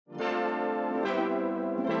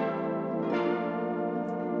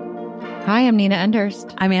Hi, I'm Nina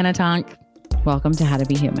Enderst. I'm Anna Tonk. Welcome to How to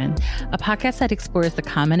Be Human, a podcast that explores the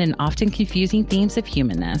common and often confusing themes of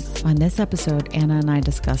humanness. On this episode, Anna and I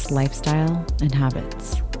discuss lifestyle and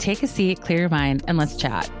habits. Take a seat, clear your mind, and let's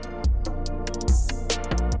chat.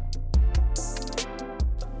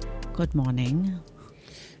 Good morning.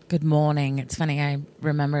 Good morning. It's funny, I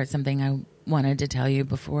remembered something I wanted to tell you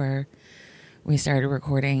before we started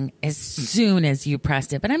recording as soon as you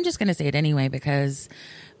pressed it, but I'm just going to say it anyway because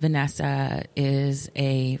Vanessa is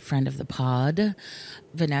a friend of the pod.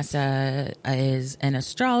 Vanessa is an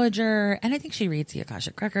astrologer, and I think she reads the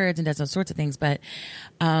Akashic Records and does all sorts of things, but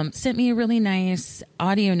sent me a really nice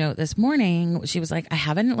audio note this morning. She was like, I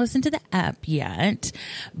haven't listened to the app yet,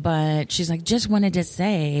 but she's like, just wanted to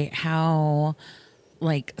say how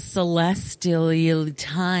like celestially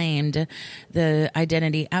timed the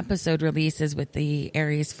Identity episode releases with the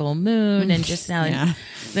Aries full moon, and just sounding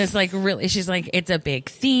this like really, she's like, it's a big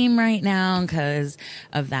theme right now because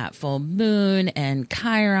of that full moon and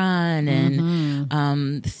Chiron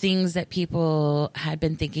and things that people had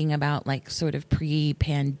been thinking about like sort of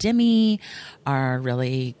pre-pandemic are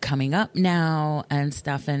really coming up now and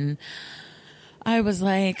stuff. And I was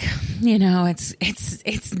like, you know,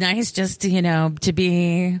 it's nice just to, you know, to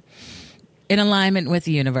be in alignment with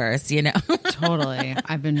the universe, you know. Totally.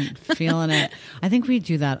 I've been feeling it. I think we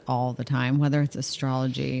do that all the time, whether it's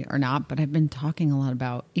astrology or not. But I've been talking a lot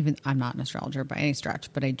about, even I'm not an astrologer by any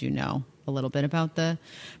stretch, but I do know a little bit about the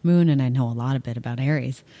moon, and I know a lot of bit about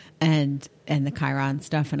Aries and the Chiron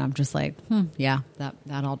stuff. And I'm just like, yeah, that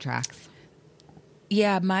all tracks.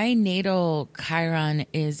 Yeah, my natal Chiron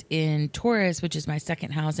is in Taurus, which is my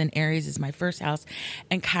second house, and Aries is my first house.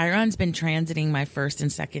 And Chiron's been transiting my first and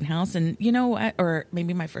second house, and you know what? Or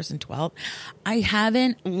maybe my first and 12th. I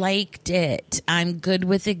haven't liked it. I'm good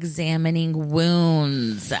with examining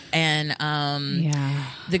wounds. And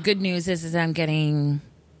the good news is I'm getting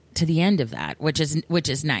to the end of that, which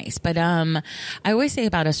is nice. But I always say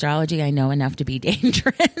about astrology, I know enough to be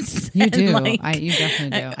dangerous. You do. You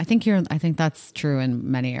definitely do. I think that's true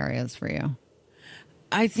in many areas for you.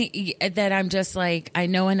 I think that I'm just like, I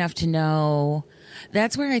know enough to know.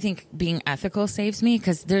 That's where I think being ethical saves me,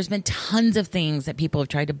 because there's been tons of things that people have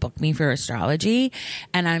tried to book me for astrology,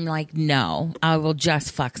 and I'm like, no, I will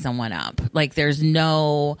just fuck someone up. Like there's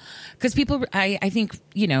no, because people, I think,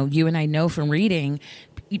 you know, you and I know from reading,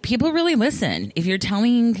 people really listen. If you're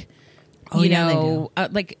telling,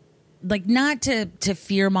 like not to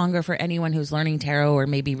fear monger for anyone who's learning tarot or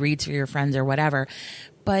maybe reads for your friends or whatever,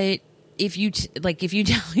 but if you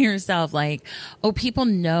tell yourself like, oh, people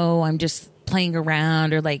know I'm just playing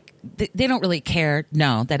around, or like they don't really care.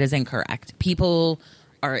 No, that is incorrect. People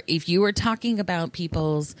are, if you are talking about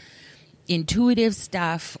people's intuitive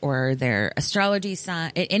stuff or their astrology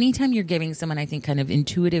sign, anytime you're giving someone, I think, kind of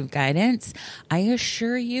intuitive guidance, I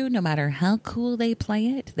assure you, no matter how cool they play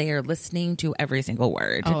it, they are listening to every single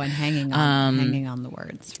word. Oh, and hanging on the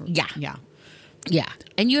words. Yeah.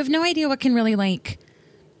 And you have no idea what can really, like,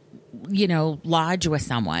 you know, lodge with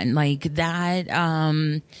someone like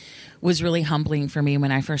that. Was really humbling for me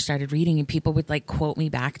when I first started reading, and people would like quote me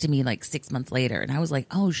back to me like 6 months later, and I was like,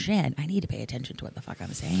 oh shit, I need to pay attention to what the fuck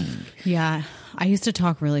I'm saying. Yeah, I used to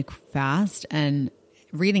talk really fast, and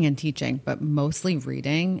reading and teaching, but mostly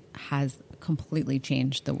reading has completely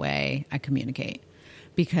changed the way I communicate,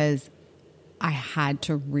 because I had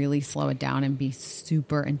to really slow it down and be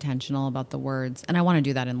super intentional about the words. And I want to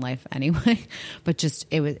do that in life anyway, but just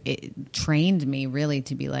it trained me really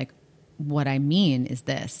to be like, what I mean is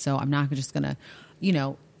this. So I'm not just going to, you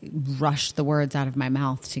know, rush the words out of my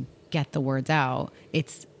mouth to get the words out.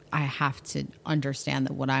 I have to understand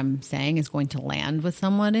that what I'm saying is going to land with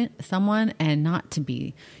someone, and not to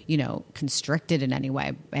be, you know, constricted in any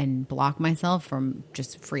way and block myself from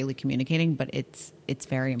just freely communicating. But it's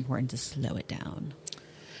very important to slow it down.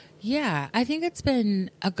 Yeah, I think it's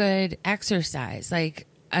been a good exercise. Like,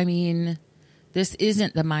 I mean, this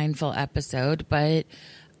isn't the mindful episode, but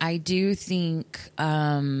I do think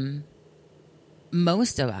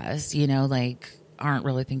most of us, you know, like, aren't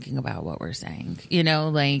really thinking about what we're saying. You know,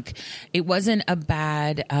 like, it wasn't a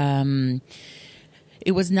bad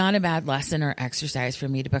it was not a bad lesson or exercise for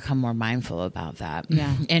me to become more mindful about that.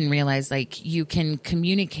 Yeah. And realize like you can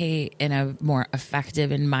communicate in a more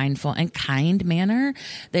effective and mindful and kind manner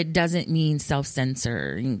that doesn't mean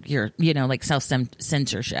self-censoring your, you know, like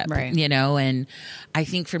self-censorship, right. You know? And I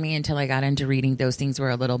think for me, until I got into reading, those things were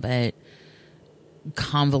a little bit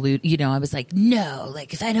convoluted. You know, I was like, no,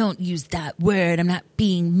 like if I don't use that word, I'm not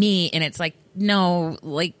being me. And it's like, no,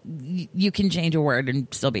 like you can change a word and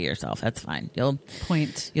still be yourself. That's fine. You'll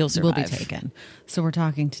survive. Will be taken. So we're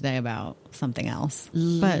talking today about something else,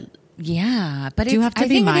 but Yeah, but Do you have to I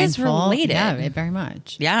be think mindful? it is related. Yeah, very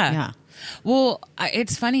much. Yeah. Yeah. Well,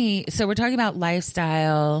 it's funny. So we're talking about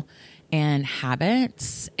lifestyle and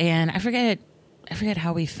habits, and I forget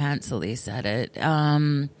how we fancily said it.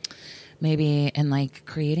 Maybe in like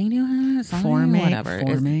creating new habits,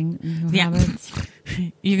 Forming new habits.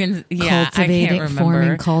 You can, yeah, I can't remember.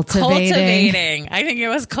 Forming, cultivating. I think it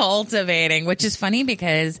was cultivating, which is funny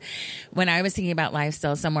because when I was thinking about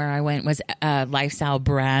lifestyle, somewhere I went was lifestyle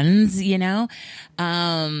brands, you know?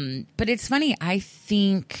 But it's funny. I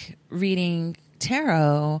think reading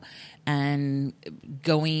tarot and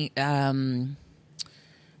going, I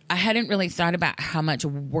hadn't really thought about how much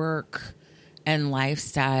work and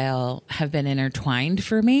lifestyle have been intertwined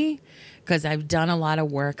for me, because I've done a lot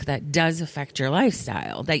of work that does affect your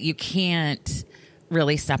lifestyle, that you can't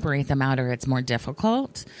really separate them out or it's more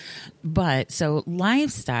difficult. But so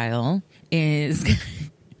lifestyle is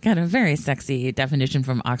got a very sexy definition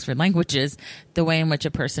from Oxford Languages, the way in which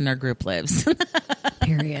a person or group lives.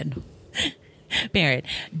 Period.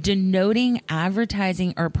 Denoting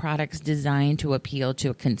advertising or products designed to appeal to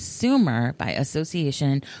a consumer by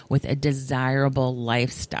association with a desirable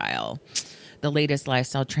lifestyle. The latest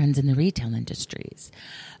lifestyle trends in the retail industries.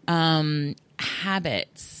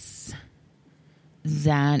 Habits.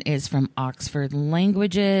 That is from Oxford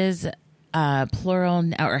Languages.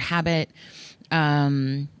 Plural or habit.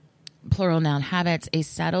 Plural noun habits, a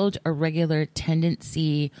settled or regular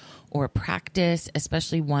tendency or practice,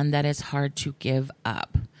 especially one that is hard to give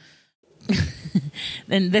up.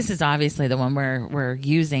 And this is obviously the one we're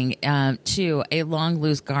using. Two, a long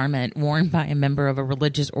loose garment worn by a member of a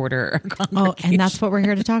religious order or congregation. Oh, and that's what we're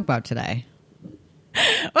here to talk about today.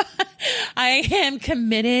 I am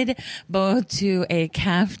committed both to a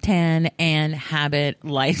caftan and habit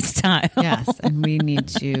lifestyle. Yes, and we need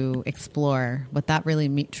to explore what that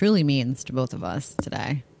really truly means to both of us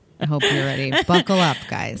today. I hope you're ready. Buckle up,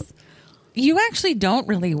 guys. You actually don't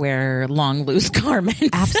really wear long, loose garments.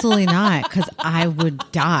 Absolutely not, because I would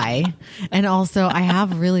die. And also, I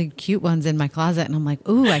have really cute ones in my closet, and I'm like,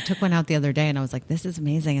 ooh, I took one out the other day, and I was like, this is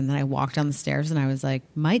amazing. And then I walked down the stairs, and I was like,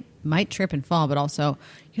 might trip and fall, but also,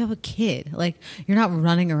 you have a kid. Like, you're not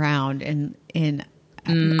running around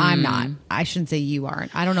I'm not. I shouldn't say you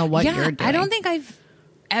aren't. I don't know what you're doing. I don't think I've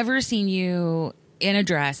ever seen you in a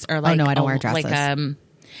dress or like. Oh, no, I don't wear dresses.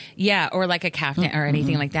 Or like a caftan or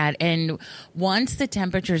anything like that. And once the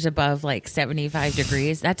temperature's above like 75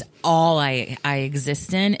 degrees, that's all I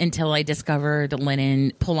exist in until I discovered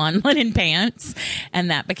pull-on linen pants,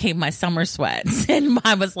 and that became my summer sweats. And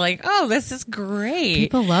I was like, oh, this is great.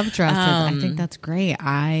 People love dresses. I think that's great.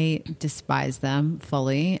 I despise them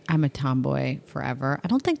fully. I'm a tomboy forever. I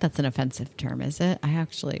don't think that's an offensive term, is it? I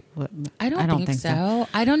don't think so.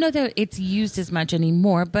 I don't know that it's used as much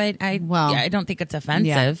anymore, but I don't think it's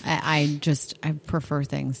offensive. Yeah, I prefer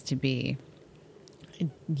things to be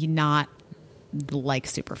not like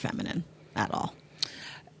super feminine at all.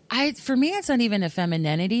 For me, it's not even a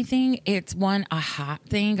femininity thing. It's a hot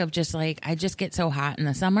thing of just like, I just get so hot in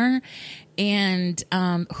the summer. And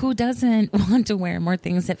who doesn't want to wear more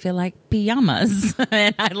things that feel like pajamas?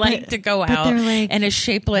 And I like to go out in a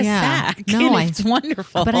shapeless sack. No, it's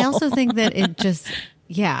wonderful. But I also think that it just,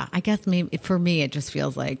 I guess maybe for me, it just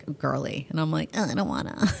feels like girly. And I'm like, oh, I don't want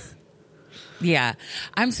to. Yeah.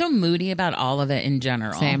 I'm so moody about all of it in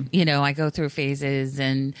general. Same. You know, I go through phases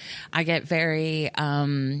and I get very,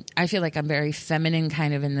 I feel like I'm very feminine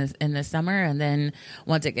kind of in the summer. And then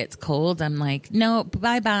once it gets cold, I'm like, no,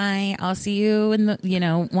 bye-bye. I'll see you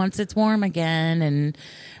once it's warm again,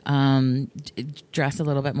 and dress a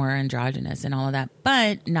little bit more androgynous and all of that.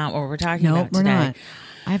 But not what we're talking about today. No, we're not.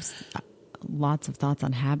 I have lots of thoughts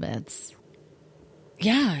on habits.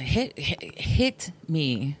 Yeah, hit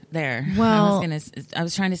me there. Well, I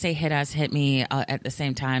was trying to say hit us, hit me at the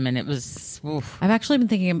same time, and it was. Oof. I've actually been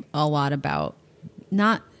thinking a lot about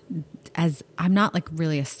I'm not like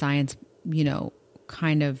really a science,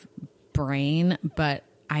 kind of brain, but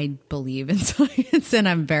I believe in science, and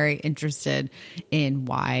I'm very interested in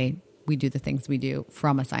why we do the things we do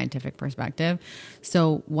from a scientific perspective.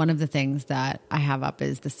 So one of the things that I have up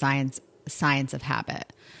is the science of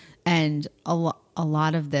habit. And a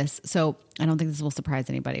lot of this, so I don't think this will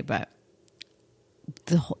surprise anybody, but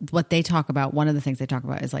what they talk about, one of the things they talk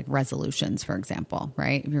about is like resolutions, for example,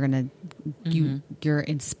 right? If you're you're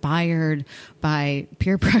inspired by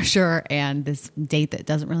peer pressure and this date that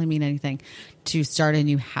doesn't really mean anything to start a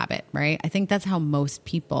new habit, right? I think that's how most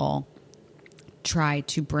people try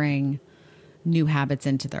to bring new habits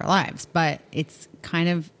into their lives, but it's kind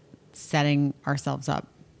of setting ourselves up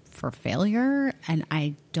for failure. And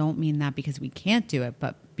I don't mean that because we can't do it,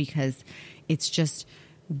 but because it's just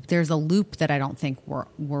there's a loop that I don't think we're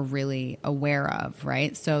really aware of,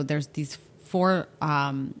 right? So there's these four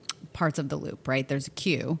parts of the loop, right? There's a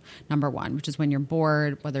cue, number one, which is when you're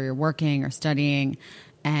bored, whether you're working or studying.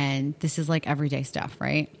 And this is like everyday stuff,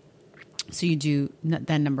 right? So you do,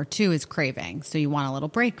 then number two is craving. So you want a little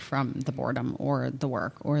break from the boredom or the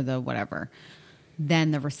work or the whatever.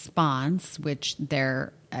 Then the response, which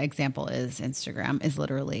their example is Instagram, is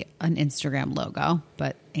literally an Instagram logo,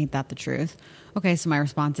 but ain't that the truth? Okay, so my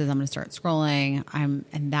response is I'm going to start scrolling.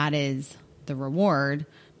 And that is the reward.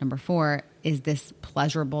 Number four is this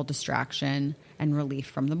pleasurable distraction and relief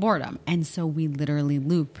from the boredom. And so we literally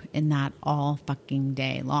loop in that all fucking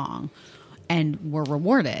day long. And we're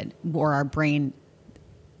rewarded, or our brain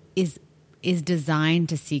is designed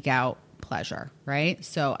to seek out pleasure, right?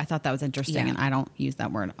 So I thought that was interesting, and I don't use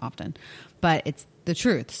that word often, but it's the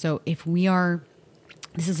truth. So if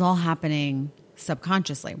this is all happening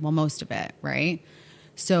subconsciously, well, most of it, right?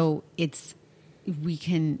 So it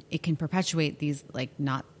can perpetuate these like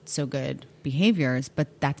not so good behaviors,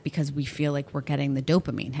 but that's because we feel like we're getting the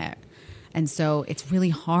dopamine hit. And so it's really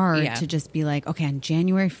hard to just be like, okay, on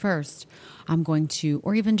January 1st, I'm going to,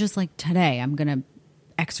 or even just like today, I'm going to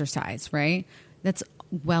exercise, right? That's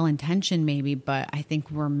well-intentioned maybe, but I think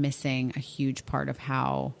we're missing a huge part of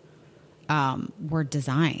how we're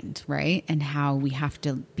designed, right? And how we have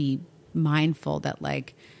to be mindful that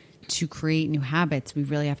like to create new habits, we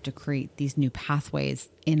really have to create these new pathways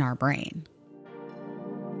in our brain.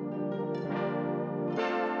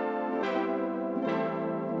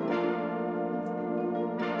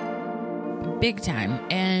 Big time.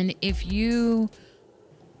 And if your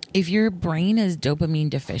brain is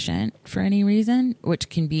dopamine deficient for any reason, which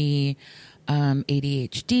can be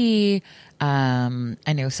ADHD,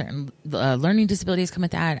 I know certain learning disabilities come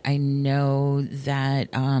with that. I know that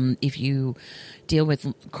if you deal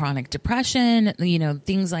with chronic depression,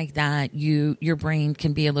 things like that, your brain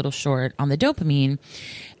can be a little short on the dopamine.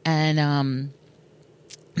 And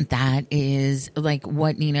that is like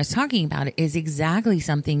what Nina's talking about is exactly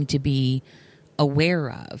something to be aware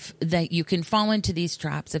of, that you can fall into these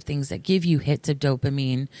traps of things that give you hits of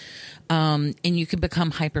dopamine, and you can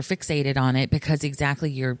become hyperfixated on it because exactly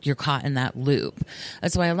you're caught in that loop.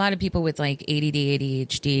 That's why a lot of people with like ADD,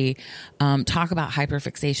 ADHD talk about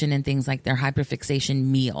hyperfixation and things like their hyperfixation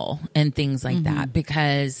meal and things like that,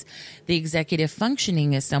 because the executive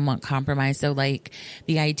functioning is somewhat compromised. So like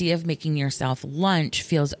the idea of making yourself lunch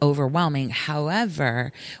feels overwhelming.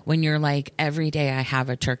 However, when you're like, every day I have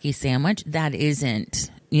a turkey sandwich, that isn't,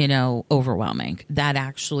 overwhelming. That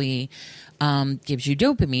actually gives you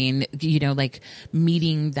dopamine, like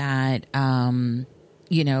meeting that,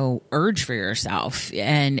 urge for yourself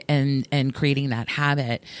and creating that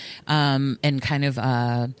habit, and kind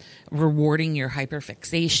of rewarding your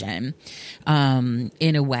hyperfixation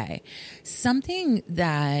in a way. Something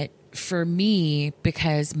that for me,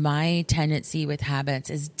 because my tendency with habits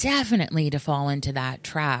is definitely to fall into that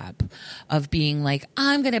trap of being like,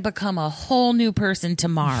 I'm going to become a whole new person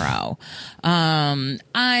tomorrow. I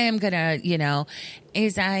am going to,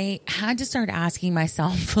 is I had to start asking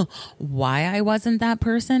myself why I wasn't that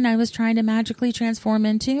person I was trying to magically transform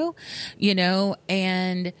into,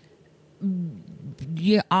 and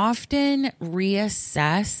you often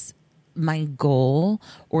reassess my goal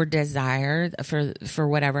or desire for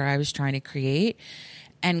whatever I was trying to create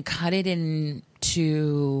and cut it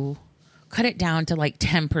down to like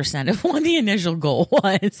 10% of what the initial goal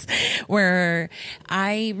was. Where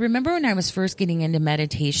I remember when I was first getting into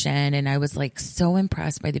meditation, and I was like so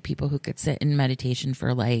impressed by the people who could sit in meditation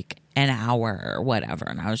for like an hour or whatever.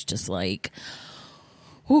 And I was just like,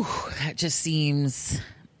 whew, that just seems,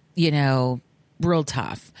 real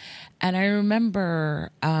tough. And I remember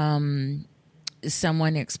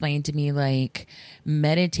someone explained to me like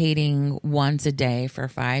meditating once a day for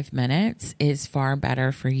 5 minutes is far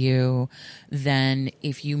better for you than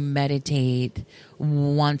if you meditate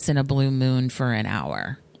once in a blue moon for an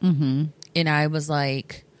hour. Mm-hmm. And I was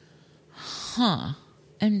like,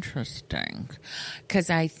 interesting.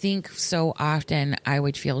 Because I think so often I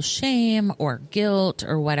would feel shame or guilt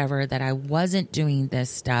or whatever that I wasn't doing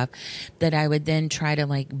this stuff, that I would then try to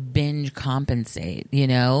like binge compensate,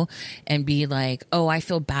 and be like, oh, I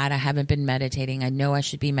feel bad. I haven't been meditating. I know I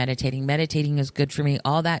should be meditating. Meditating is good for me.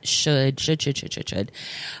 All that should.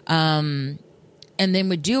 And then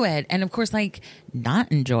would do it. And of course, like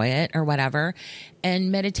not enjoy it or whatever.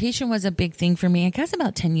 And meditation was a big thing for me, I guess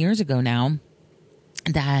about 10 years ago now,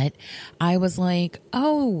 that I was like,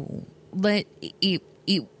 oh, but it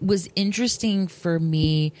was interesting for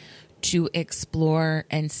me to explore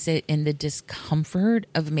and sit in the discomfort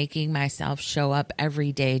of making myself show up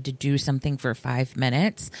every day to do something for 5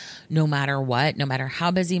 minutes, no matter what, no matter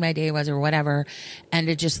how busy my day was or whatever, and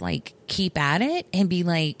to just like keep at it and be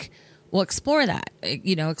like, well, explore that,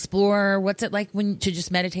 explore what's it like to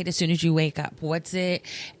just meditate as soon as you wake up. What's it?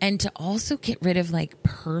 And to also get rid of like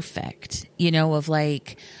perfect, of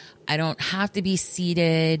like, I don't have to be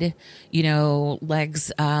seated,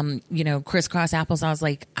 legs, crisscross applesauce.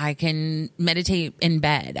 Like I can meditate in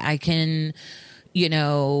bed. I can,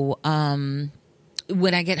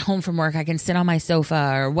 when I get home from work, I can sit on my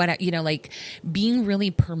sofa or what, like being really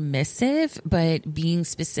permissive, but being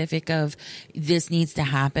specific of this needs to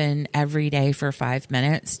happen every day for 5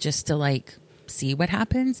 minutes just to like see what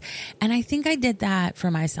happens. And I think I did that for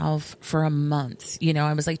myself for a month.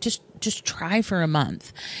 I was like, just try for a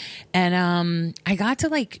month. And I got to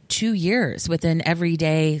like 2 years with an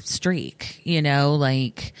everyday streak,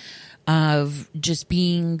 like of just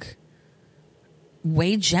being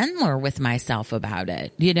way gentler with myself about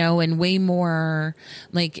it, and way more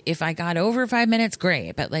like if I got over 5 minutes,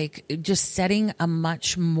 great. But like just setting a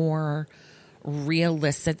much more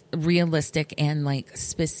realistic and like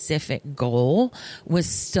specific goal was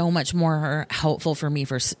so much more helpful for me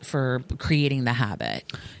for creating the habit.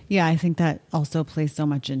 Yeah, I think that also plays so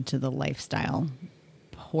much into the lifestyle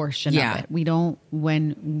portion of it.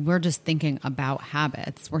 When we're just thinking about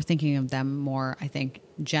habits, we're thinking of them more, I think,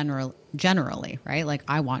 generally, right? Like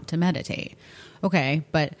I want to meditate. Okay,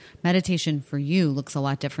 but meditation for you looks a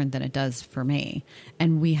lot different than it does for me.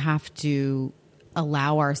 And we have to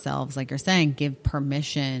allow ourselves, like you're saying, give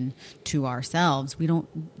permission to ourselves.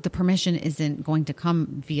 The permission isn't going to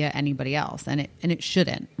come via anybody else, and it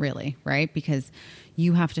shouldn't really, right? Because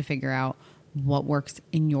you have to figure out what works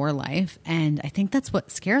in your life. And I think that's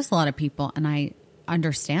what scares a lot of people. And I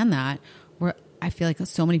understand that, where I feel like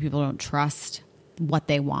so many people don't trust what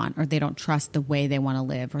they want, or they don't trust the way they want to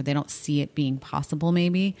live, or they don't see it being possible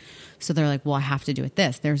maybe. So they're like, well, I have to do it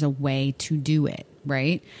this. There's a way to do it,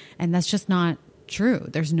 right? And that's just not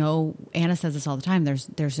true. Anna says this all the time.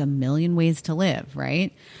 There's a million ways to live,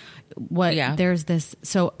 right? There's this.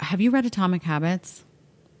 So have you read Atomic Habits?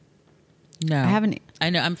 No, I haven't. I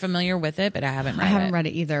know I'm familiar with it, but I haven't read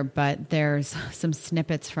it either, but there's some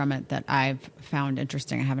snippets from it that I've found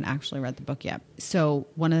interesting. I haven't actually read the book yet. So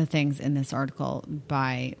one of the things in this article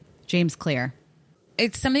by James Clear,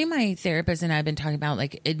 it's something my therapist and I have been talking about,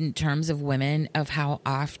 like in terms of women, of how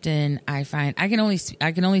often I find I can only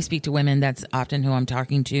speak to women. That's often who I'm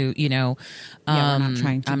talking to. We're not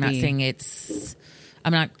trying to.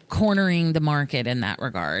 I'm not cornering the market in that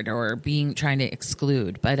regard or trying to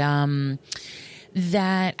exclude, but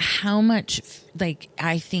that how much like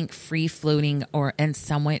I think free floating and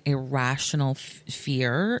somewhat irrational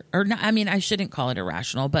fear, or not, I mean, I shouldn't call it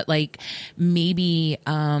irrational, but like maybe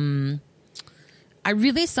I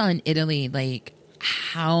really saw in Italy like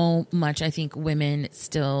how much I think women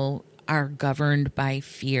still are governed by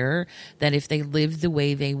fear that if they live the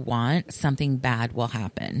way they want, something bad will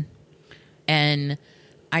happen. And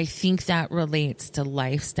I think that relates to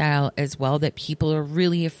lifestyle as well, that people are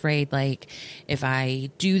really afraid, like if I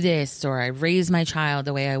do this or I raise my child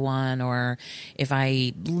the way I want, or if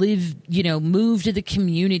I live, move to the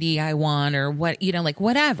community I want, or what, like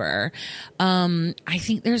whatever. I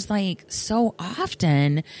think there's like so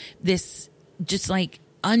often this just like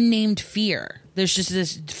unnamed fear. There's just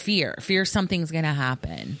this fear something's going to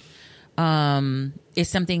happen. Is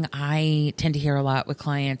something I tend to hear a lot with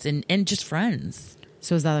clients and just friends.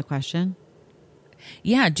 So is that a question?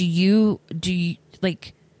 Yeah. Do you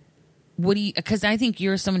like, what do you, because I think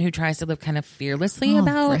you're someone who tries to live kind of fearlessly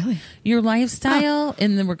about your lifestyle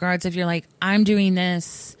in the regards of you're like, I'm doing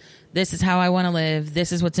this. This is how I want to live.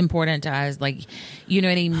 This is what's important to us. Like, you know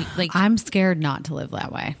what I mean? Like, I'm scared not to live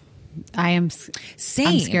that way. I'm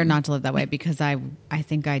scared not to live that way because I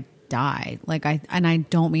think I'd die. Like and I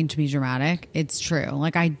don't mean to be dramatic. It's true.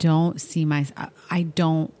 Like I don't see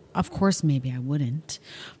of course, maybe I wouldn't,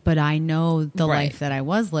 but I know the life that I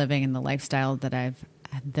was living and the lifestyles that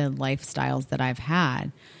I've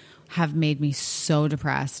had have made me so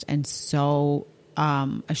depressed and so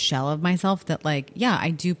a shell of myself that like, yeah, I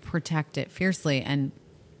do protect it fiercely. And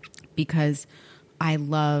because I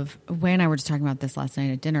love, Way and I were just talking about this last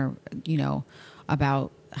night at dinner,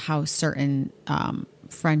 about how certain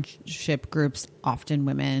friendship groups, often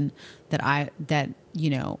women that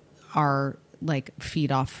are like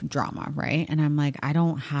feed off drama, right? And I'm like, I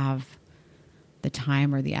don't have the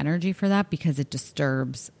time or the energy for that because it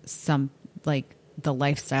disturbs the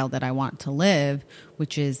lifestyle that I want to live,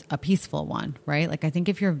 which is a peaceful one, right? Like I think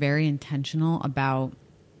if you're very intentional about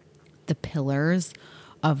the pillars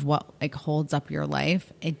of what like holds up your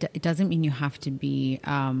life, it doesn't mean you have to be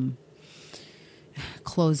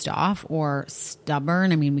closed off or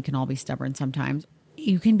stubborn. I mean, we can all be stubborn sometimes.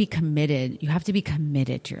 You can be committed. You have to be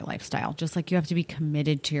committed to your lifestyle, just like you have to be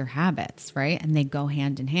committed to your habits, right? And they go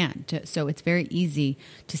hand in hand. So it's very easy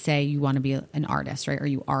to say you want to be an artist, right? Or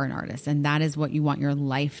you are an artist, and that is what you want your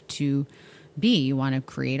life to be. You want to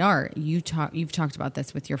create art. You've talked about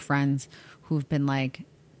this with your friends who've been like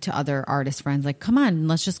to other artist friends, like, come on,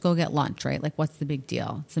 let's just go get lunch, right? Like, what's the big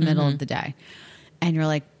deal? It's the middle of the day. And you're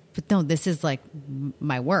like, but no, this is like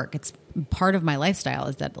my work. It's part of my lifestyle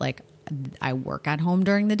is that like I work at home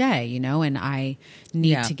during the day, you know, and I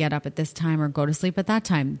need to get up at this time or go to sleep at that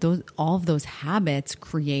time. All of those habits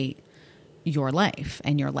create your life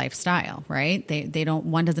and your lifestyle, right? They don't,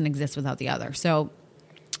 one doesn't exist without the other. So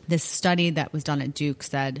this study that was done at Duke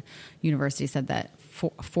University said that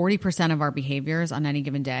 40% of our behaviors on any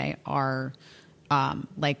given day are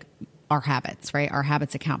like our habits, right? Our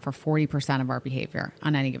habits account for 40% of our behavior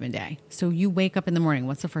on any given day. So you wake up in the morning,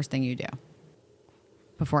 what's the first thing you do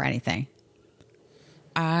before anything?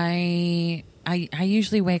 I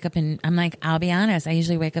usually wake up and I'm like, I'll be honest, I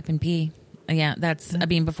usually wake up and pee. Yeah, I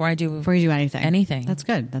mean, before you do anything. That's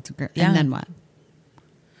good. That's great. Yeah. And then what?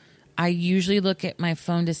 I usually look at my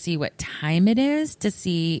phone to see what time it is, to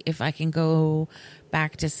see if I can go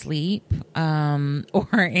back to sleep,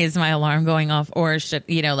 or is my alarm going off, or should,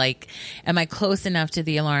 you know, like, am I close enough to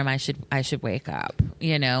the alarm? I should wake up.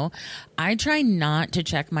 You know, I try not to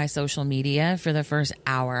check my social media for the first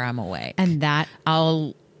hour I'm awake, and that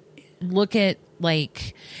I'll look at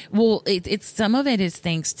like, well, it's some of it is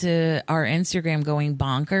thanks to our Instagram going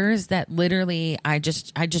bonkers, that literally I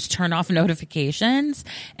just turn off notifications,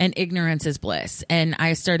 and ignorance is bliss. And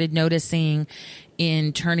I started noticing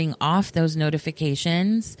in turning off those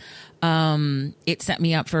notifications, it set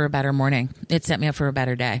me up for a better morning. It set me up for a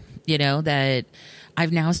better day. You know, that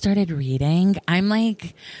I've now started reading. I'm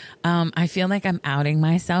like, I feel like I'm outing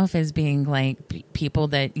myself as being like people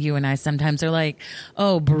that you and I sometimes are like,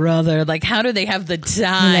 oh brother, like how do they have the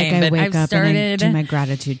time? Like I but wake I've up started and I do my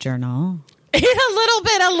gratitude journal.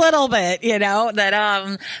 a little bit, you know,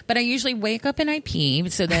 that, but I usually wake up and I pee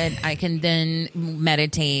so that I can then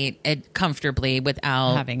meditate comfortably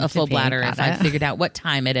without having a full bladder if I've it. figured out what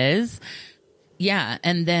time it is. Yeah.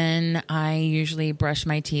 And then I usually brush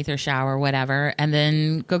my teeth or shower, whatever, and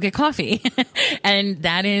then go get coffee. And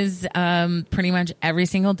that is pretty much every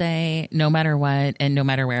single day, no matter what, and no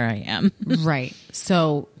matter where I am. Right.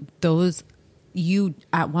 So you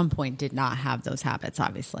at one point did not have those habits,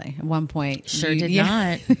 obviously. At one point. Sure did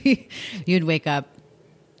not. You'd wake up,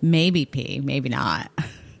 maybe pee, maybe not.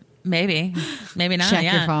 Maybe not.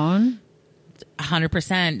 Check your phone.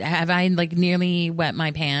 100%. Have I like nearly wet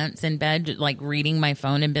my pants in bed, like reading my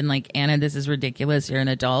phone and been like, Anna, this is ridiculous. You're an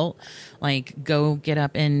adult. Like, go get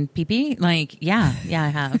up and pee pee. Like, yeah, I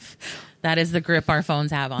have. That is the grip our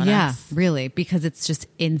phones have on us. Yeah, really, because it's just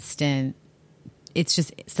instant. It's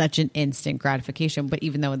just such an instant gratification, but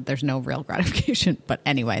even though there's no real gratification, but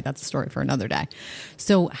anyway, that's a story for another day.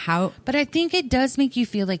 So but I think it does make you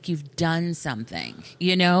feel like you've done something,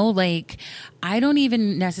 you know, like I don't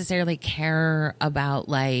even necessarily care about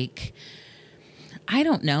like, I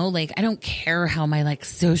don't know, like I don't care how my like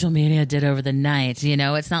social media did over the night, you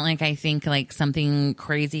know. It's not like I think like something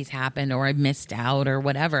crazy's happened or I missed out or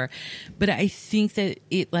whatever, but I think that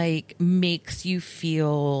it like makes you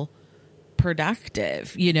feel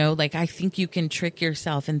productive, you know. Like I think you can trick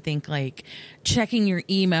yourself and think like checking your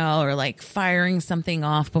email or like firing something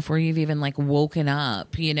off before you've even like woken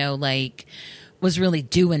up, you know, like was really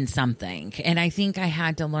doing something. And I think I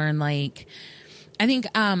had to learn like, I think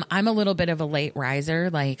I'm a little bit of a late riser.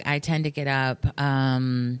 Like I tend to get up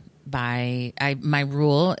my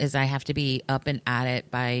rule is I have to be up and at it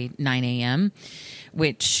by 9 a.m.,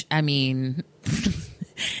 which I mean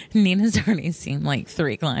Nina's already seen like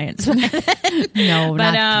 3 clients. No,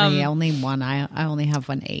 not 3. Only one. I only have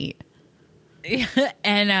 8.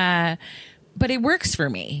 And but it works for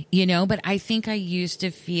me, you know. But I think I used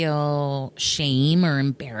to feel shame or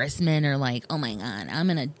embarrassment or like, oh my God,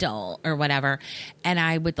 I'm an adult or whatever. And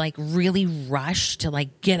I would like really rush to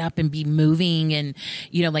like get up and be moving and,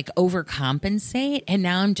 you know, like overcompensate. And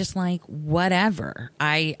now I'm just like, whatever.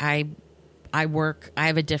 I work. I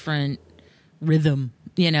have a different rhythm.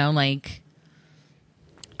 You know, like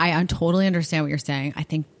I totally understand what you're saying. I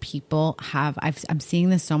think people have, I'm seeing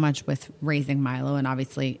this so much with raising Milo, and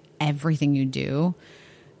obviously everything you do,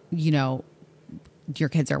 you know, your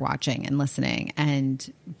kids are watching and listening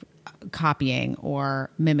and copying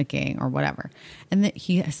or mimicking or whatever. And that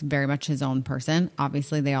he is very much his own person.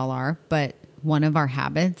 Obviously they all are, but one of our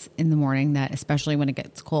habits in the morning that, especially when it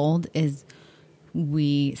gets cold, is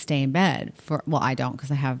we stay in bed for, well, I don't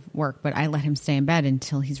because I have work, but I let him stay in bed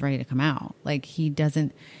until he's ready to come out. Like he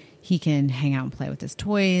can hang out and play with his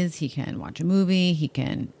toys. He can watch a movie. He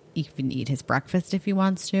can even eat his breakfast if he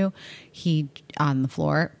wants to. He on the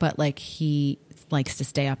floor, but like he likes to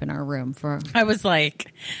stay up in our room for. I was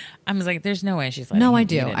like, there's no way she's letting No, him I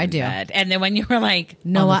do. eat it in bed. And then when you were like,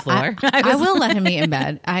 no, on the floor, I will let him eat in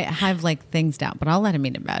bed. I have like things down, but I'll let him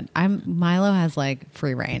eat in bed. Milo has like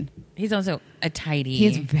free reign. He's also a tidy.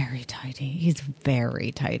 He's very tidy. He's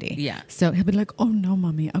very tidy. Yeah. So he'll be like, "Oh no,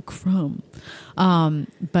 mommy, a crumb."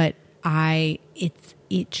 But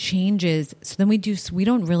it changes. So then we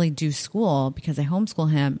don't really do school because I homeschool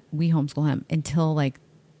him. We homeschool him until like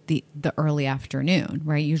the early afternoon,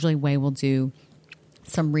 right? Usually Way will do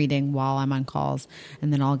some reading while I'm on calls,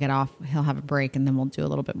 and then I'll get off. He'll have a break, and then we'll do a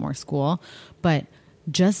little bit more school. But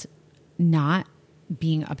just not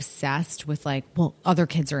being obsessed with like, well, other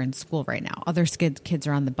kids are in school right now. Other kids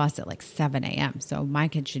are on the bus at like 7 a.m. So my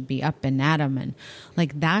kid should be up and at 'em. And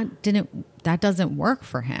like that doesn't work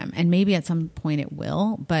for him. And maybe at some point it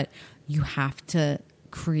will, but you have to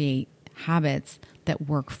create habits that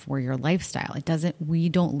work for your lifestyle. We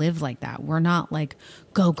don't live like that. We're not like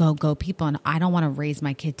go, go, go people. And I don't want to raise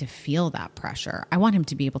my kid to feel that pressure. I want him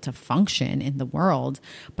to be able to function in the world,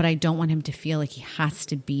 but I don't want him to feel like he has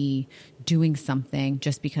to be doing something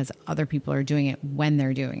just because other people are doing it when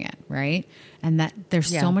they're doing it. Right. And that there's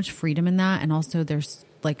so much freedom in that. And also there's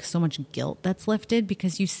like so much guilt that's lifted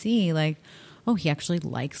because you see like, oh, he actually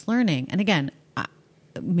likes learning. And again,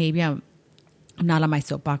 maybe I'm not on my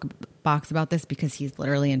soapbox about this because he's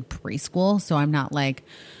literally in preschool. So I'm not like,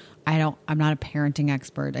 I'm not a parenting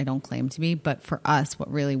expert. I don't claim to be, but for us,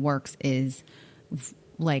 what really works is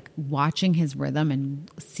like watching his rhythm and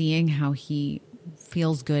seeing how he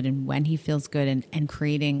feels good and when he feels good and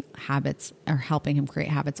creating habits or helping him create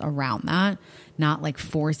habits around that, not like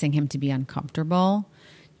forcing him to be uncomfortable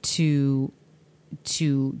to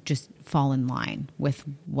just fall in line with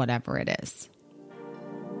whatever it is.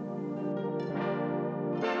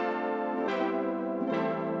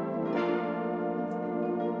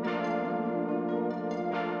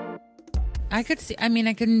 I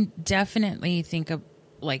can definitely think of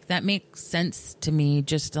like that makes sense to me.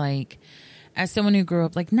 Just like as someone who grew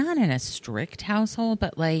up like not in a strict household,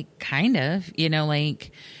 but like kind of,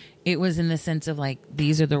 like it was in the sense of like,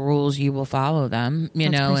 these are the rules, you will follow them,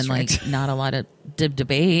 and like not a lot of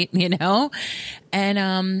debate, and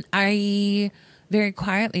I very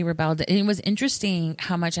quietly rebelled. And it was interesting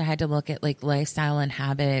how much I had to look at like lifestyle and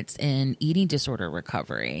habits and eating disorder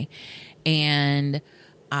recovery. And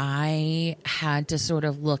I had to sort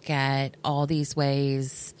of look at all these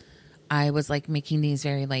ways I was like making these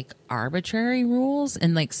very like arbitrary rules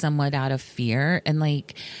and like somewhat out of fear. And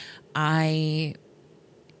like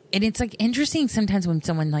and it's like interesting sometimes when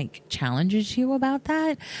someone like challenges you about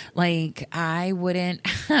that. Like I wouldn't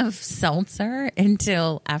have seltzer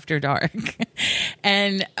until after dark.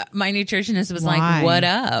 And my nutritionist was like, what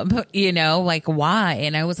up? Like why?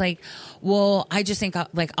 And I was like, well, I just think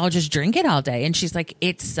I'll just drink it all day. And she's like,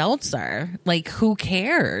 it's seltzer. Like who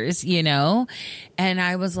cares? And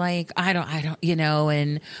I was like, I don't, I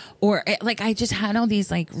just had all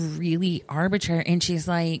these like really arbitrary, and she's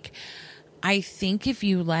like, I think if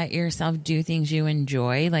you let yourself do things you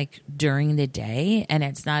enjoy, like during the day, and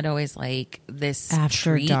it's not always like this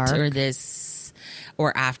after treat dark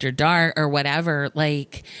or after dark or whatever,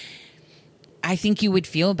 like I think you would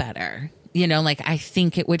feel better. Like I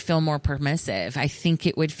think it would feel more permissive. I think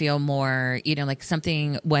it would feel more, like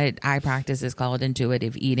something, what I practice is called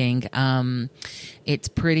intuitive eating. It's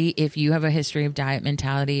pretty, if you have a history of diet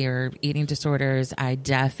mentality or eating disorders, I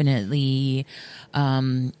definitely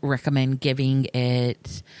recommend giving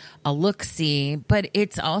it a look-see. But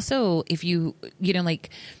it's also, if you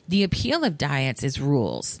like the appeal of diets is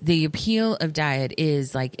rules. The appeal of diet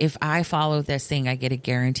is like, if I follow this thing, I get a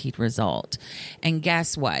guaranteed result. And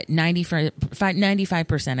guess what?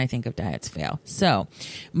 95% I think of diets fail. So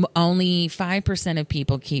only 5% of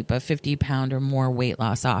people keep a 50-pound or more weight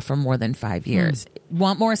loss off for more than 5 years.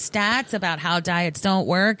 Want more stats about how diets don't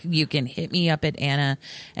work? You can hit me up at Anna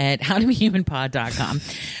at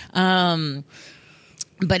howtobehumanpod.com.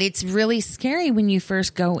 But it's really scary when you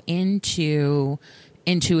first go into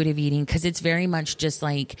intuitive eating, because it's very much just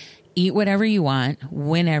like eat whatever you want,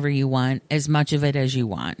 whenever you want, as much of it as you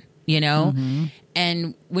want,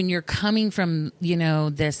 And when you're coming from,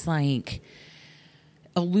 this like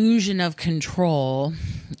illusion of control,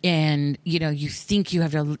 and you think you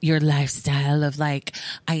have your lifestyle of like,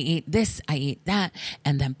 I eat this, I eat that,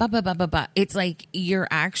 and then blah blah blah blah blah. It's like you've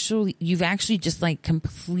actually just like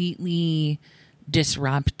completely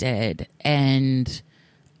disrupted and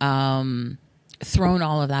thrown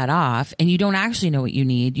all of that off, and you don't actually know what you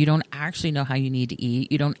need. You don't actually know how you need to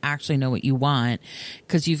eat. You don't actually know what you want,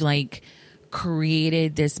 because you've like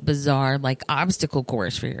created this bizarre like obstacle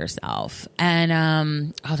course for yourself.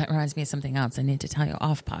 And that reminds me of something else I need to tell you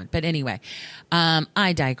off pod, but anyway,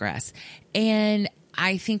 I digress. And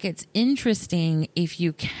I think it's interesting if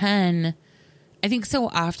you can. I think so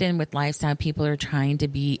often with lifestyle, people are trying to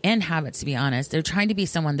be, and habits, to be honest, they're trying to be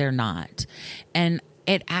someone they're not. And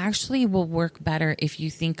it actually will work better if you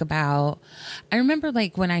think about, I remember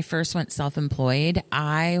like when I first went self-employed,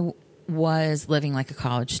 I was living like a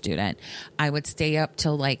college student. I would stay up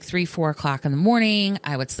till like 3-4 o'clock in the morning.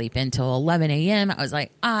 I would sleep until 11 a.m. I was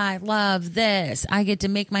like, I love this. I get to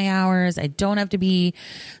make my hours. I don't have to be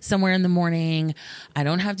somewhere in the morning. I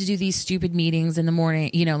don't have to do these stupid meetings in the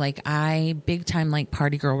morning. Like I big time like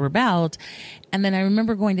party girl rebelled. And then I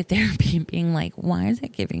remember going to therapy and being like, why is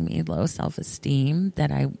it giving me low self-esteem that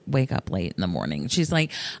I wake up late in the morning? She's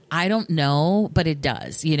like, I don't know, but it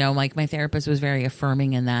does. Like my therapist was very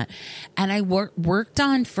affirming in that. And I worked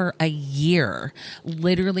on for a year,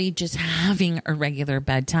 literally just having a regular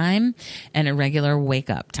bedtime and a regular wake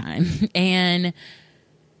up time. And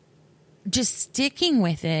just sticking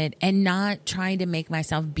with it and not trying to make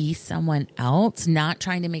myself be someone else, not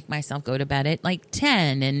trying to make myself go to bed at like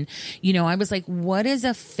 10. And, I was like, what is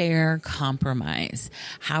a fair compromise?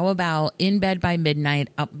 How about in bed by midnight,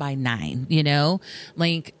 up by 9,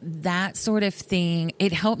 like that sort of thing.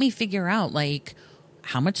 It helped me figure out like,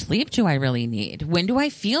 how much sleep do I really need? When do I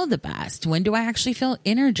feel the best? When do I actually feel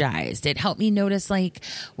energized? It helped me notice like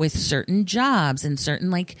with certain jobs and certain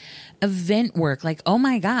like event work, like, oh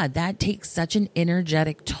my God, that takes such an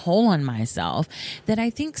energetic toll on myself that I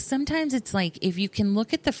think sometimes it's like, if you can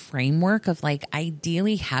look at the framework of like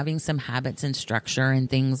ideally having some habits and structure and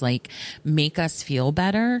things like make us feel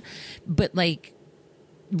better, but like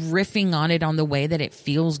riffing on it on the way that it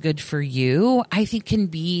feels good for you, I think can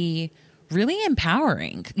be really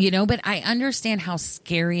empowering, but I understand how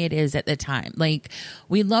scary it is at the time. Like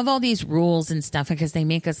we love all these rules and stuff because they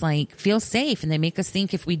make us like feel safe, and they make us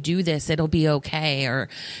think if we do this, it'll be okay. Or,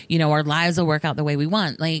 our lives will work out the way we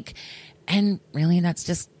want. Like, and really that's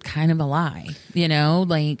just kind of a lie,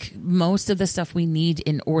 like most of the stuff we need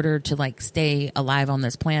in order to like stay alive on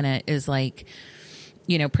this planet is like,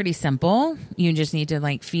 pretty simple. You just need to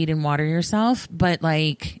like feed and water yourself, but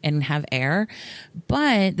like, and have air.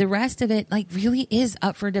 But the rest of it like really is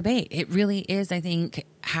up for debate. It really is, I think,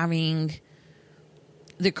 having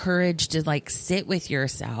the courage to like sit with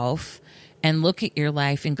yourself and look at your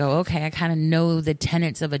life and go, okay, I kind of know the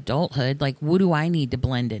tenets of adulthood. Like, what do I need to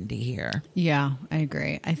blend into here? Yeah, I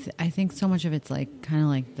agree. I think so much of it's like kind of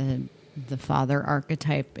like the father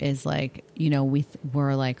archetype is like,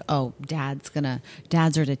 we're like, oh, dads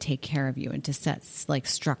are to take care of you and to set like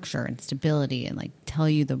structure and stability and like tell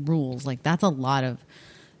you the rules. Like that's a lot of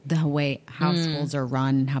the way households are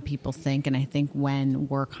run and how people think. And I think when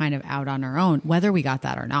we're kind of out on our own, whether we got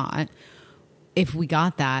that or not, if we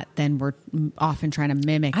got that, then we're often trying to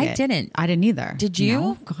mimic it. I didn't either. Did you?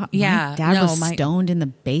 No? God, yeah. My dad was stoned in the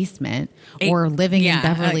basement or living in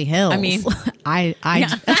Beverly Hills. I mean,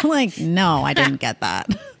 like, no, I didn't get that.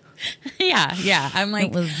 Yeah. I'm like,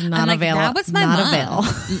 it was not available. That was my mom.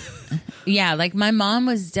 Yeah. Like my mom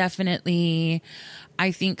was definitely,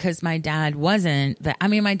 I think because my dad wasn't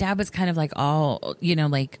my dad was kind of like all,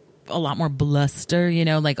 like a lot more bluster,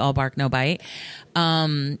 like all bark, no bite.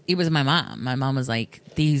 It was my mom. My mom was like,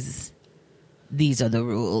 these are the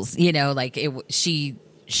rules, like she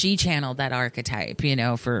channeled that archetype,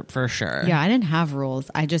 for sure. Yeah. I didn't have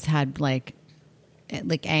rules. I just had like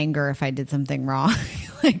anger if I did something wrong,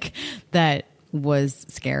 like that was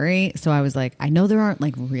scary. So I was like, I know there aren't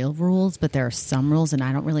like real rules, but there are some rules and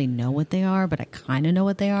I don't really know what they are, but I kind of know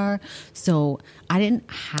what they are. So I didn't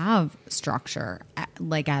have structure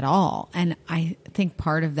at all. And I think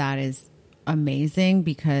part of that is amazing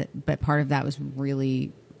but part of that was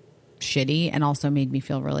really shitty and also made me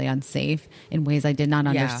feel really unsafe in ways I did not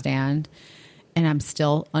understand. And I'm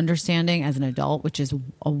still understanding as an adult, which is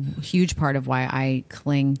a huge part of why I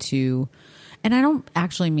cling to, and I don't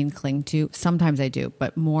actually mean cling to, sometimes I do,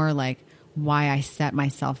 but more like why I set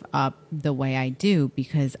myself up the way I do,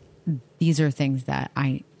 because these are things that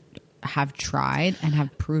I have tried and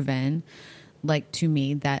have proven like to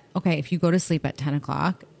me that, okay, if you go to sleep at 10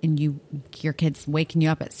 o'clock and your kid's waking you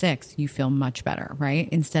up at 6, you feel much better, right?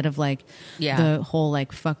 Instead of like the whole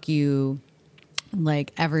like, fuck you,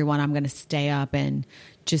 like everyone, I'm going to stay up and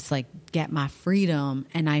just like get my freedom.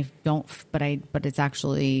 And I don't, but it's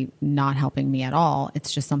actually not helping me at all.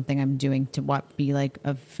 It's just something I'm doing to be like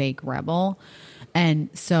a fake rebel. And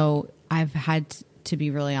so I've had to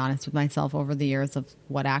be really honest with myself over the years of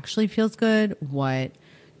what actually feels good, what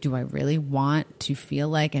do I really want to feel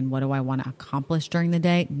like, and what do I want to accomplish during the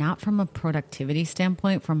day? Not from a productivity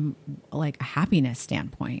standpoint, from like a happiness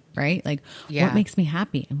standpoint, right? Like what makes me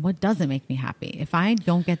happy and what doesn't make me happy. If I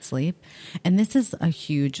don't get sleep, and this is a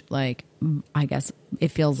huge, like, I guess it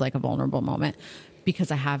feels like a vulnerable moment because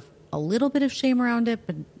I have a little bit of shame around it,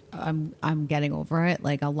 but I'm getting over it.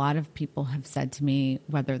 Like a lot of people have said to me,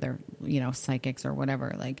 whether they're, psychics or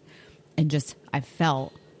whatever, like, and just, I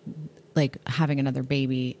felt like having another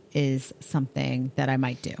baby is something that I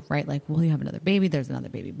might do, right? Like, well, you have another baby, there's another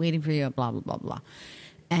baby waiting for you, blah, blah, blah, blah.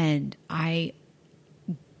 And I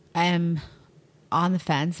am on the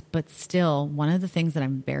fence, but still one of the things that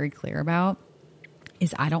I'm very clear about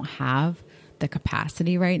is I don't have the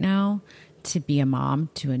capacity right now to be a mom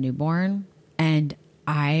to a newborn. And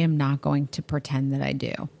I am not going to pretend that I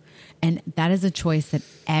do. And that is a choice that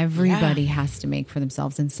everybody has to make for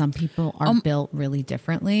themselves. And some people are built really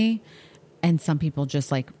differently. And some people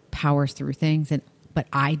just like power through things. But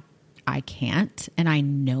I can't. And I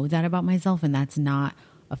know that about myself. And that's not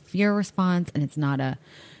a fear response. And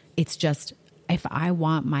it's just, if I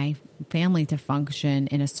want my family to function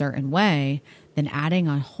in a certain way, then adding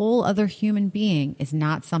a whole other human being is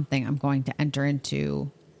not something I'm going to enter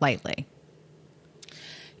into lightly.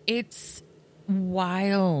 It's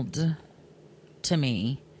wild to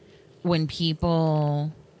me when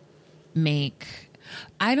people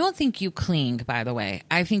I don't think you cling, by the way.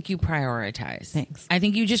 I think you prioritize. Thanks. I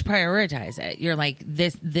think you just prioritize it. You're like,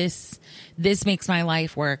 this makes my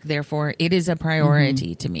life work. Therefore, it is a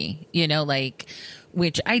priority to me, like,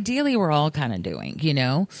 which ideally we're all kind of doing,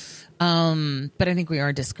 but I think we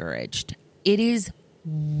are discouraged. It is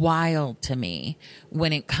wild to me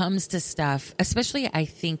when it comes to stuff, especially I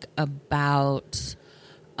think about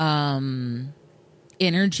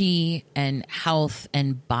energy and health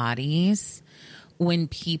and bodies, when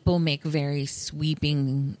people make very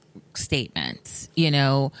sweeping statements.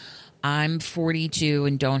 I'm 42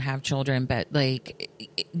 and don't have children, but like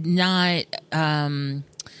not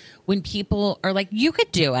when people are like, you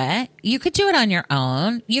could do it on your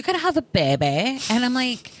own, you could have a baby, and I'm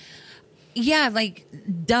like, yeah, like,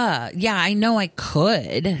 duh. Yeah, I know I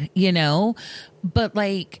could, but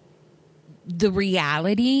like the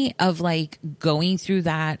reality of like going through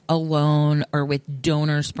that alone or with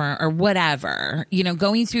donor sperm or whatever,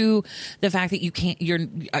 going through the fact that you can't,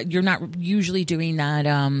 you're not usually doing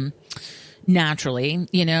that, naturally,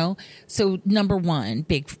 so number one,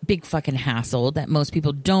 big fucking hassle that most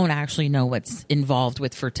people don't actually know what's involved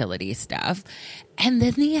with fertility stuff. And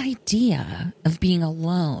then the idea of being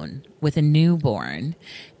alone with a newborn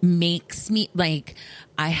makes me like,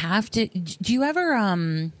 I have to, do you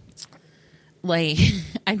ever, like,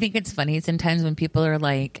 I think it's funny sometimes when people are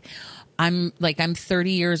like, I'm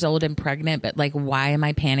 30 years old and pregnant, but like, why am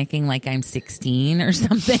I panicking like I'm 16 or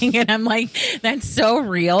something? And I'm like, that's so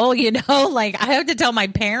real, like I have to tell my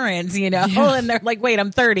parents, and they're like, wait,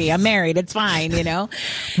 I'm 30, I'm married, it's fine, Like,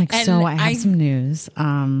 and so I have some news.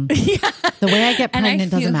 The way I get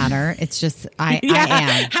pregnant doesn't matter. It's just, I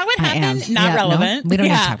am. How it happened, not relevant. No, we don't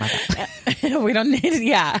need to talk about that. We don't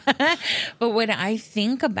need, But when I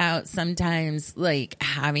think about sometimes like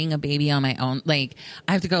having a baby on my own, like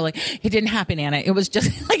I have to go like, it didn't happen, Anna. It was just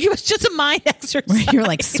a mind exercise. You're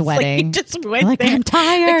like sweating. Like, just went like, there. I'm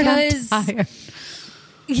tired.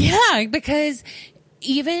 Yeah, because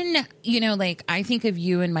even, like I think of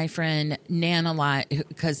you and my friend Nan a lot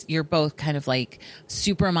because you're both kind of like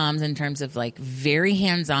super moms in terms of like very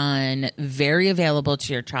hands-on, very available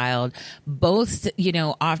to your child. Both,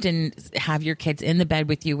 often have your kids in the bed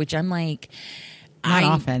with you, which I'm like, not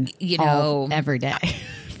often, every day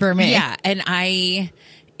for me. Yeah. And I,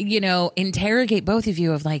 interrogate both of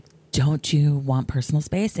you of like, don't you want personal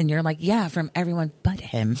space? And you're like, yeah, from everyone but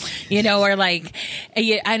him, or like,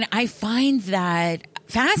 and I find that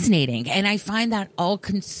fascinating. And I find that all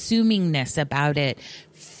consumingness about it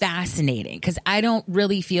fascinating because I don't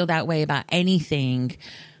really feel that way about anything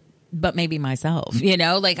but maybe myself,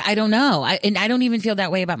 like, I don't know. And I don't even feel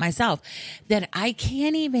that way about myself, that I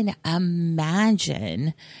can't even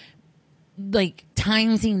imagine like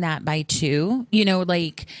timesing that by 2,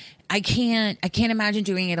 like I can't imagine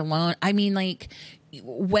doing it alone. I mean, like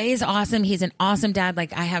Way is awesome. He's an awesome dad.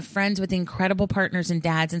 Like, I have friends with incredible partners and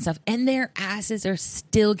dads and stuff, and their asses are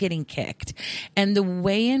still getting kicked. And the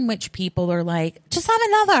way in which people are like, just have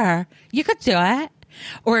another, you could do it.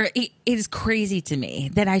 Or it is crazy to me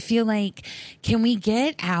that I feel like, can we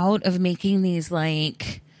get out of making these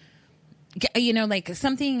like, you know, like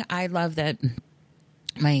something I love that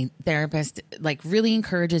my therapist like really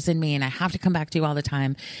encourages in me, and I have to come back to all the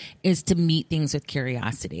time, is to meet things with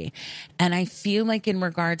curiosity. And I feel like in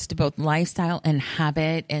regards to both lifestyle and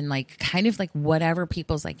habit and like kind of like whatever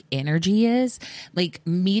people's like energy is, like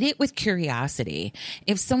meet it with curiosity.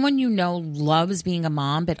 If someone you know loves being a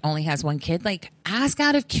mom but only has one kid, like ask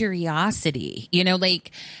out of curiosity, you know,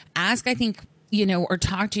 like ask, I think, you know, or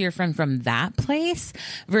talk to your friend from that place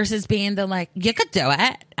versus being the like, you could do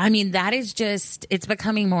it. I mean, that is just, it's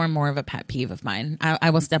becoming more and more of a pet peeve of mine.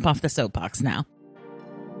 I will step off the soapbox now.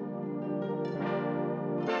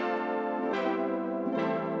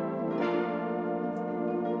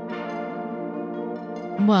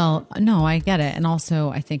 Well, no, I get it. And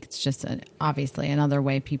also, I think it's just obviously another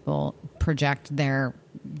way people project their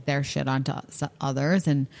shit onto others,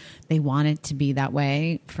 and they want it to be that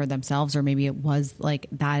way for themselves, or maybe it was like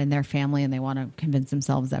that in their family and they want to convince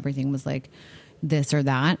themselves everything was like this or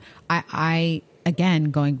that. I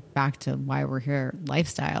again, going back to why we're here,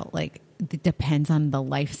 lifestyle, like it depends on the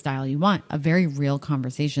lifestyle you want. A very real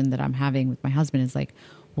conversation that I'm having with my husband is like,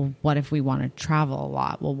 well, what if we want to travel a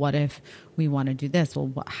lot? Well, what if we want to do this?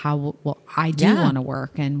 Well, I do want to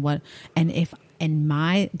work, and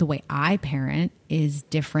the way I parent is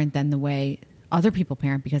different than the way other people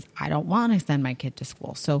parent, because I don't want to send my kid to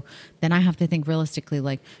school. So then I have to think realistically,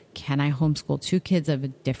 like, can I homeschool two kids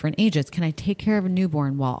of different ages? Can I take care of a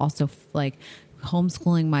newborn while also like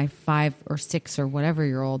homeschooling my 5 or 6 or whatever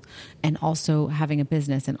year old, and also having a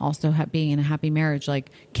business, and also being in a happy marriage? Like,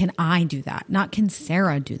 can I do that? Not can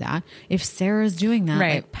Sarah do that? If Sarah's doing that,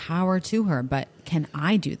 right, like, power to her, but can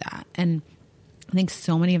I do that? And I think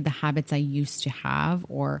so many of the habits I used to have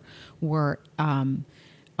or were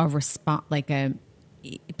a response, like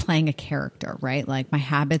playing a character, right? Like my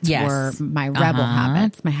habits were my rebel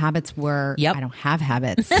habits. My habits were, I don't have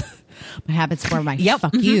habits. My habits were my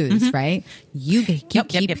fuck yous, right? You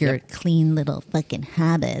keep your clean little fucking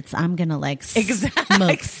habits. I'm going to like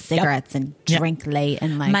smoke cigarettes and drink late.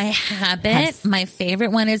 And like my habit, my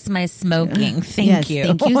favorite one is my smoking. Thank you.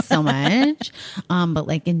 Thank you so much. But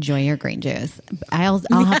like, enjoy your green juice. I'll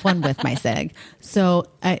have one with my cig. So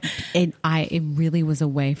it really was a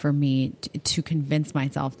way for me to convince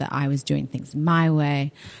myself that I was doing things my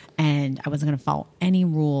way, and I wasn't going to follow any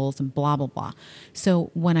rules and blah, blah, blah.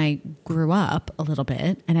 So when I grew up a little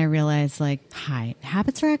bit and I realized like,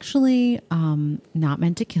 habits are actually not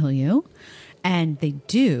meant to kill you. And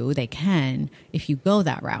they can if you go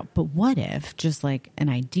that route. But what if, just like an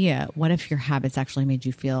idea, what if your habits actually made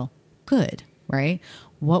you feel good, right?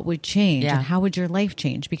 What would change and how would your life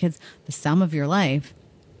change? Because the sum of your life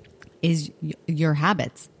is your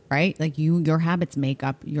habits, right? Like your habits make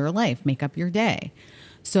up your life, make up your day.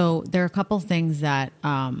 So there are a couple things that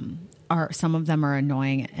some of them are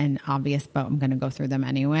annoying and obvious, but I'm going to go through them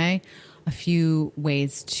anyway. A few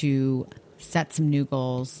ways to set some new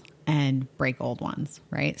goals and break old ones,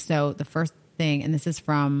 right? So the first thing, and this is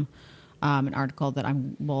from an article that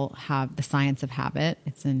will have, The Science of Habit.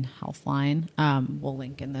 It's in Healthline. We'll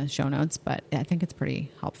link in the show notes, but I think it's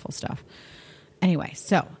pretty helpful stuff. Anyway,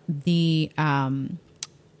 so the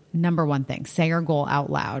number one thing, say your goal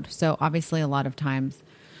out loud. So obviously a lot of times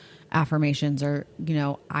affirmations are, you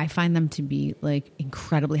know, I find them to be like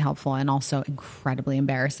incredibly helpful and also incredibly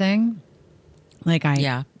embarrassing. Like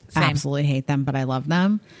I absolutely hate them, but I love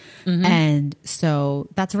them. Mm-hmm. And so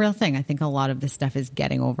that's a real thing. I think a lot of this stuff is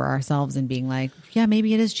getting over ourselves and being like, yeah,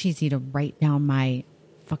 maybe it is cheesy to write down my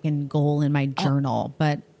fucking goal in my journal,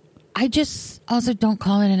 but I just also don't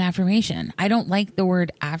call it an affirmation. I don't like the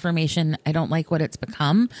word affirmation. I don't like what it's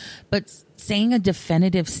become, but saying a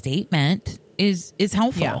definitive statement is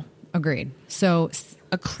helpful. Yeah, agreed. So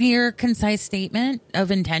a clear, concise statement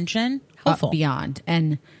of intention, helpful. Beyond.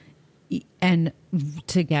 And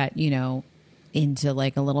to get, you know, into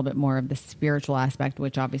like a little bit more of the spiritual aspect,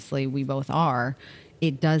 which obviously we both are,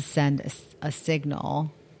 it does send a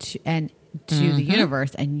signal to the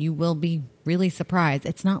universe, and you will be really surprised.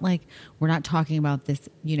 It's not like we're not talking about this,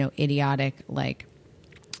 you know, idiotic, like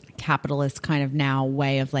capitalist kind of now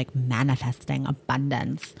way of like manifesting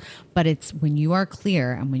abundance. But it's when you are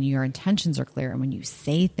clear and when your intentions are clear and when you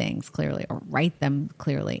say things clearly or write them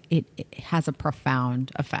clearly, it has a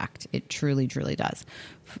profound effect. It truly, truly does.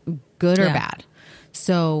 Good or bad.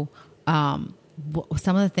 So some of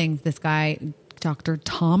the things this guy Dr.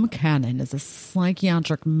 Tom Cannon is a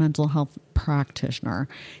psychiatric mental health practitioner,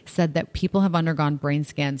 said that people have undergone brain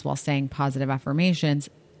scans while saying positive affirmations.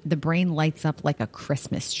 The brain lights up like a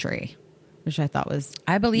Christmas tree, which I thought was...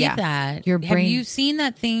 I believe that. Your brain... Have you seen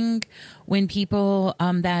that thing when people,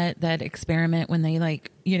 that experiment when they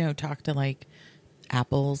like, talk to like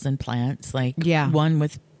apples and plants, like one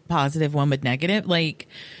with positive, one with negative? Like,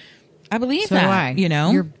 I believe so that,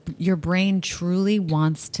 your brain truly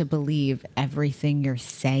wants to believe everything you're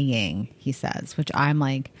saying, he says, which I'm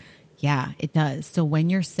like, yeah, it does. So when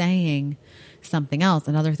you're saying something else,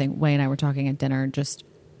 another thing, Way and I were talking at dinner, just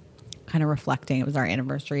kind of reflecting. It was our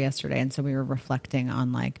anniversary yesterday. And so we were reflecting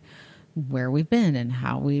on like where we've been and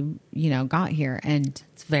how we, got here. And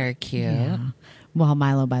it's very cute. Yeah. Well,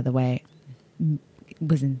 Milo, by the way,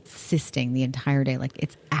 was insisting the entire day, like,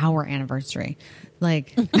 it's our anniversary.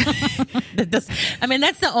 Like, that's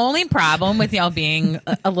the only problem with y'all being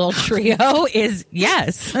a little trio is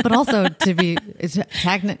yes. But also to be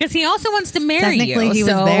technically, because he also wants to marry you. Technically, he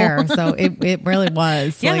was there, so it really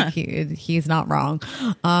was. Yeah. Like he's not wrong.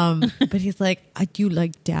 But he's like, you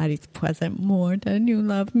like Daddy's present more than you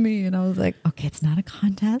love me, and I was like, okay, it's not a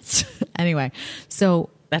contest. Anyway, so.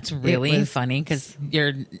 That's really funny because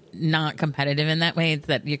you're not competitive in that way. It's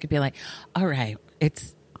that you could be like, all right,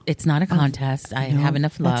 it's not a contest. I have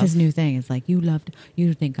enough love. That's his new thing. It's like, you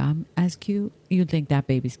think I'm as cute? You think that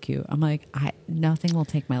baby's cute? I'm like, nothing will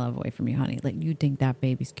take my love away from you, honey. Like, you think that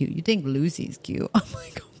baby's cute. You think Lucy's cute. I'm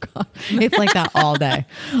like, oh God. It's like that all day.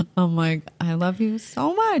 I'm like, I love you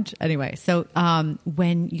so much. Anyway, so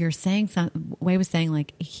when you're saying something, Way was saying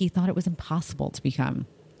like he thought it was impossible to become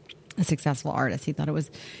a successful artist. He thought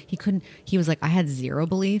he was like, I had zero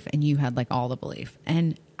belief and you had like all the belief.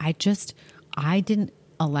 And I didn't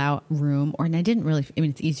allow room, and I didn't really,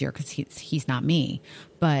 it's easier because he's not me,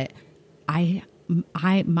 but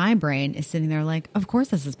my brain is sitting there like, of course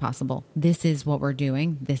this is possible. This is what we're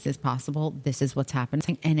doing. This is possible. This is what's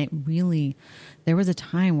happening. And it really, there was a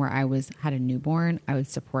time where I had a newborn. I was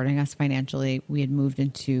supporting us financially. We had moved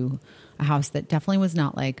into a house that definitely was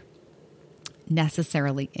not like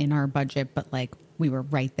necessarily in our budget, but like we were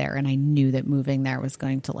right there, and I knew that moving there was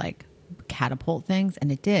going to like catapult things, and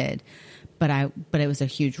it did, but it was a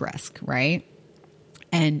huge risk, right?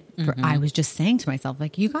 And I was just saying to myself,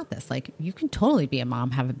 like, you got this, like, you can totally be a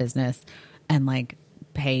mom, have a business, and like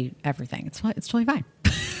pay everything. It's totally fine.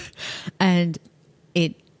 And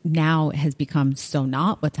it now has become so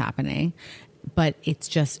not what's happening. But it's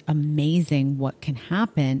just amazing what can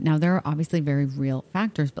happen. Now, there are obviously very real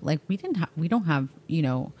factors, but like we don't have,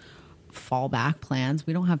 fallback plans.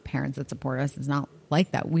 We don't have parents that support us. It's not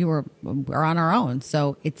like that. We're on our own.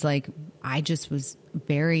 So it's like, I just was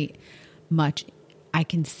very much, I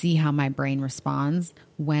can see how my brain responds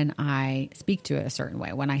when I speak to it a certain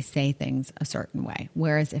way, when I say things a certain way.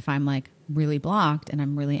 Whereas if I'm like really blocked and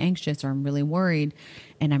I'm really anxious or I'm really worried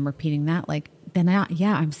and I'm repeating that, like, then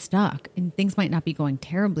I'm stuck, and things might not be going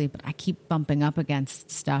terribly, but I keep bumping up against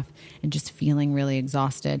stuff and just feeling really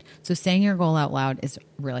exhausted. So saying your goal out loud is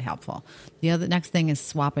really helpful. The next thing is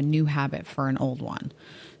swap a new habit for an old one.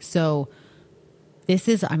 So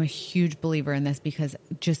I'm a huge believer in this, because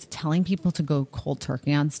just telling people to go cold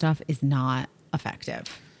turkey on stuff is not effective.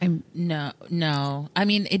 No. I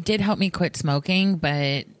mean, it did help me quit smoking,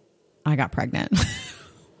 but I got pregnant.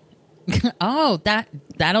 Oh,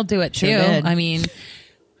 that'll do it too. I mean,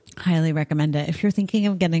 highly recommend it. If you're thinking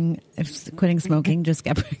of quitting smoking, just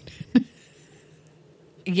get pregnant.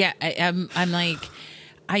 Yeah, I'm like,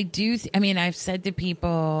 I do. I've said to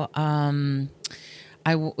people, when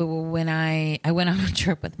I went on a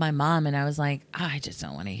trip with my mom, and I was like, I just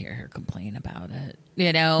don't want to hear her complain about it,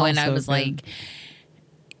 and I was like,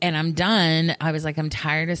 and I'm done. I was like, I'm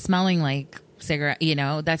tired of smelling like cigarette,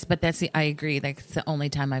 I agree. Like, it's the only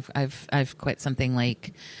time I've quit something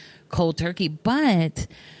like cold turkey. But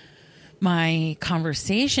my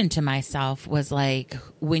conversation to myself was like,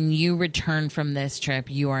 when you return from this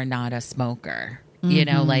trip, you are not a smoker.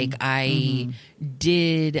 Like I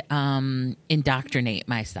did indoctrinate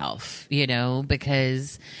myself,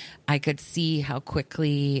 because I could see how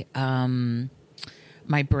quickly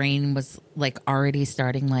my brain was like already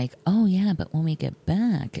starting like, oh yeah, but when we get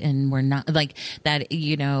back and we're not like that,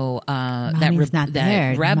 Mommy's not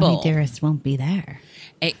there. Rebel Mommy dearest won't be there.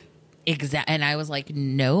 Exactly. And I was like,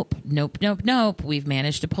 nope. We've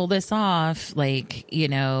managed to pull this off. Like,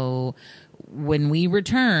 when we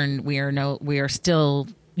return, we are still,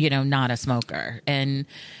 not a smoker, and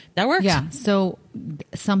that works. Yeah. So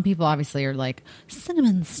some people obviously are like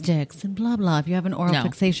cinnamon sticks and blah, blah. If you have an oral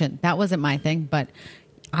fixation, that wasn't my thing, but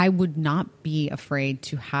I would not be afraid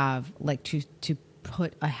to have like to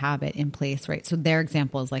put a habit in place, right? So their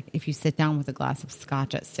example is like, if you sit down with a glass of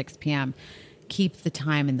scotch at 6 p.m., keep the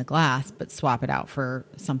time in the glass, but swap it out for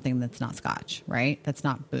something that's not scotch, right? That's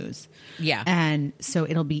not booze. Yeah. And so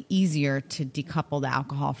it'll be easier to decouple the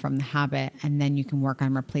alcohol from the habit, and then you can work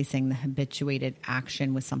on replacing the habituated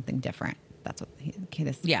action with something different. That's what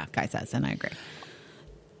this guy says, and I agree.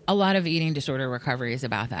 A lot of eating disorder recovery is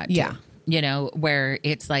about that too. Yeah. You know, where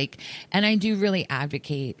it's like, and I do really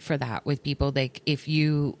advocate for that with people. Like if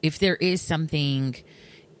there is something,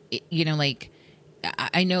 you know, like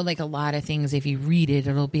I know like a lot of things, if you read it,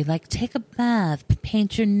 it'll be like, take a bath,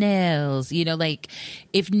 paint your nails, you know, like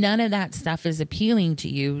if none of that stuff is appealing to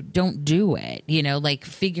you, don't do it, you know, like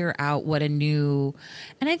figure out what and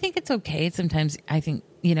I think it's okay. Sometimes I think,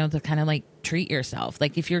 you know, to kind of like treat yourself.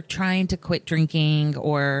 Like if you're trying to quit drinking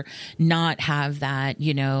or not have that,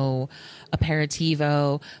 you know,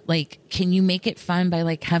 aperitivo, like, can you make it fun by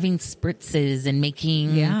like having spritzes and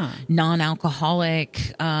making non-alcoholic,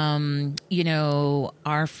 you know,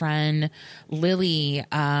 our friend Lily,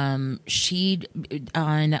 she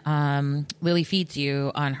on, Lily Feeds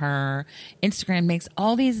You on her Instagram makes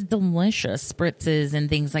all these delicious spritzes and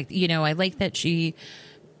things like, you know, I like that she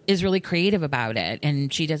is really creative about it,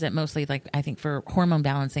 and she does it mostly like I think for hormone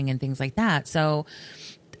balancing and things like that. So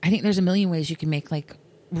I think there's a million ways you can make like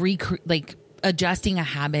adjusting a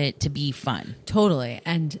habit to be fun. Totally.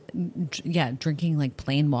 And yeah, drinking like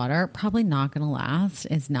plain water, probably not going to last.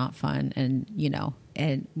 It's not fun. And you know,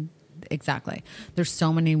 and exactly. There's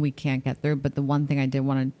so many we can't get through, but the one thing I did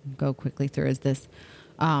want to go quickly through is this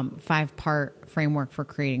 5-part framework for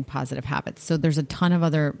creating positive habits. So there's a ton of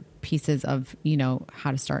other pieces of, you know,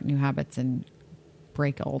 how to start new habits and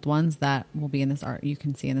break old ones that will be in this art. You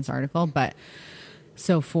can see in this article. But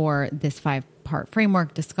so for this 5-part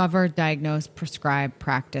framework, discover, diagnose, prescribe,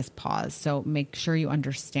 practice, pause. So make sure you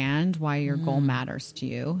understand why your goal matters to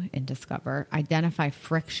you in discover, identify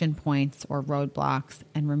friction points or roadblocks,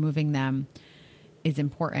 and removing them is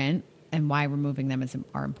important. And why removing them is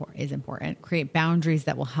important. Create boundaries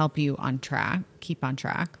that will help you keep on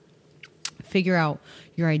track. Figure out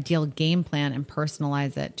your ideal game plan and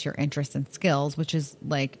personalize it to your interests and skills, which is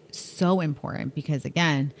like so important because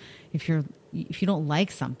again, if you don't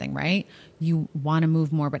like something, right, you want to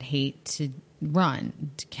move more but hate to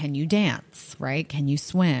run. Can you dance, right? Can you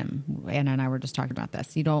swim? Anna and I were just talking about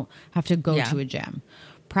this. You don't have to go to a gym.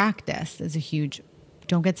 Practice is a huge.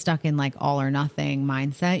 Don't get stuck in like all or nothing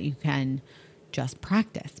mindset. You can just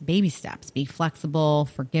practice, baby steps, be flexible,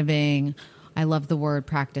 forgiving. I love the word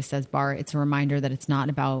practice, says Bart. It's a reminder that it's not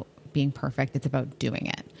about being perfect. It's about doing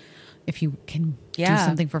it. If you can do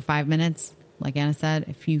something for 5 minutes, like Anna said,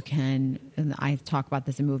 if you can, and I talk about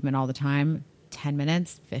this in movement all the time, 10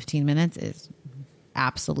 minutes, 15 minutes is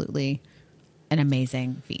absolutely an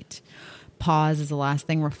amazing feat. Pause is the last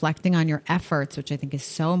thing. Reflecting on your efforts, which I think is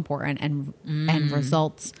so important, and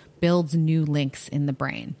results builds new links in the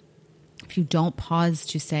brain. If you don't pause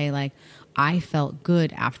to say like, I felt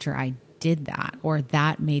good after I did that, or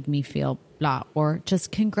that made me feel blah, or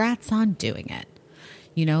just congrats on doing it.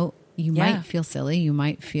 You know, you might feel silly. It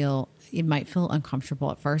might feel uncomfortable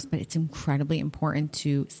at first, but it's incredibly important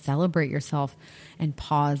to celebrate yourself and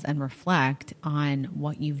pause and reflect on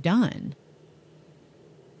what you've done.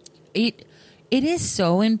 It is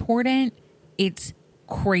so important. It's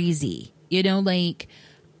crazy. You know, like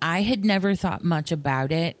I had never thought much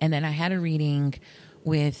about it. And then I had a reading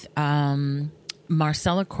with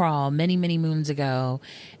Marcella Krall many, many moons ago.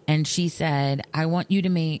 And she said, I want you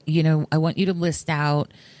to list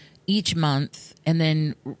out each month and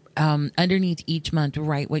then underneath each month,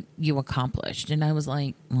 write what you accomplished. And I was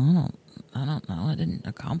like, well, I don't know. I didn't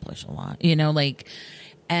accomplish a lot, you know, like,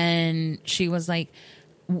 and she was like,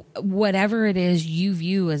 whatever it is you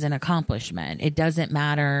view as an accomplishment, it doesn't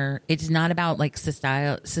matter. It's not about like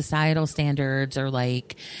societal standards or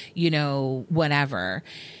like, you know, whatever.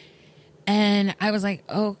 And I was like,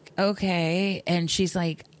 oh, okay. And she's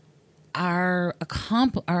like, our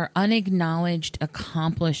unacknowledged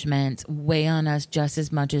accomplishments weigh on us just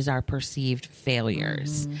as much as our perceived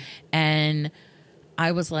failures. And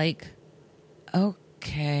I was like,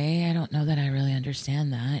 okay, I don't know that I really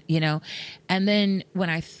understand that, you know? And then when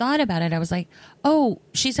I thought about it, I was like, oh,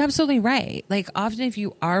 she's absolutely right. Like often if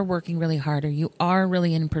you are working really hard or you are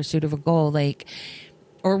really in pursuit of a goal, like,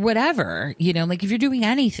 or whatever, you know, like if you're doing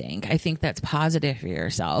anything, I think that's positive for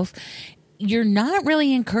yourself. You're not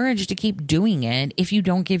really encouraged to keep doing it if you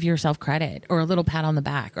don't give yourself credit or a little pat on the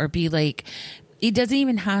back or be like, it doesn't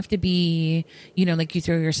even have to be, you know, like you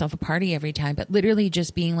throw yourself a party every time, but literally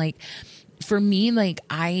just being like, for me, like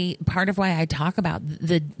part of why I talk about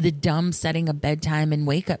the dumb setting a bedtime and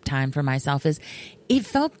wake up time for myself is it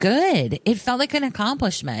felt good. It felt like an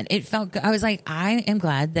accomplishment. It felt good. I was like, I am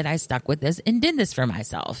glad that I stuck with this and did this for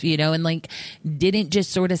myself, and like didn't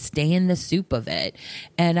just sort of stay in the soup of it.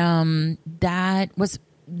 And that was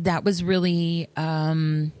really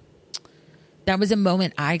that was a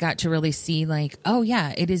moment I got to really see like, oh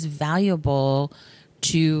yeah, it is valuable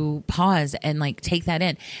to pause and like take that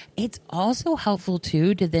in. It's also helpful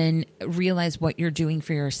too to then realize what you're doing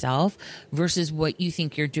for yourself versus what you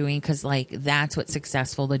think you're doing, because like that's what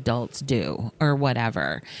successful adults do or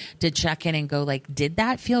whatever, to check in and go like, did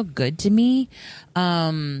that feel good to me?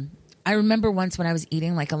 I remember once when I was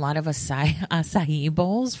eating like a lot of acai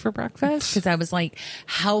bowls for breakfast, because I was like,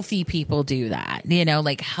 healthy people do that,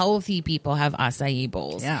 like healthy people have acai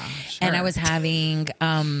bowls. Yeah, sure. And I was having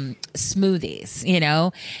smoothies,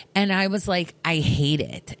 and I was like, I hate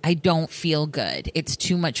it. I don't feel good. It's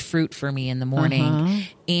too much fruit for me in the morning.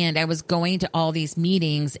 And I was going to all these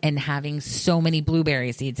meetings and having so many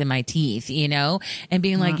blueberry seeds in my teeth, and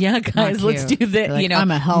being like, yeah, guys, let's do this. Like, I'm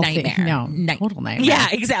a healthy, nightmare. Total nightmare. Yeah,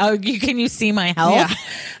 exactly. Can you see my health?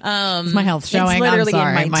 Yeah. Is my health showing? It's literally I'm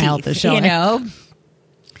sorry, in my teeth, health is showing.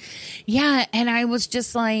 Yeah, and I was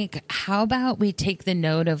just like, how about we take the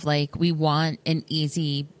note of like, we want an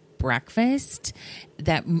easy breakfast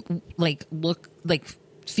that like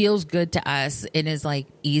feels good to us and is like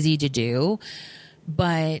easy to do,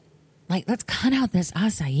 but like, let's cut out this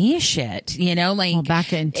acai shit, like, well, back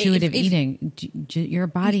to intuitive eating. Your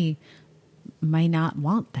body might not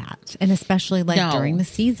want that, and especially like during the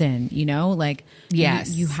season, like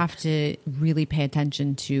yes, you have to really pay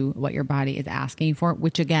attention to what your body is asking for,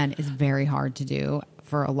 which again is very hard to do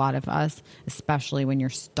for a lot of us, especially when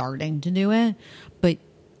you're starting to do it. But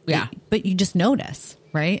but you just notice,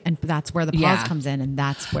 right? And that's where the pause comes in, and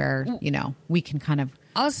that's where we can kind of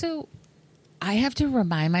also. I have to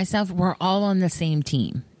remind myself we're all on the same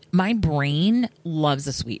team. My brain loves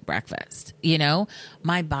a sweet breakfast,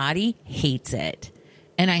 my body hates it.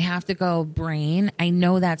 And I have to go, brain, I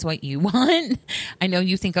know that's what you want. I know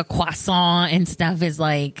you think a croissant and stuff is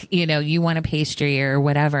like, you want a pastry or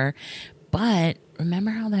whatever. But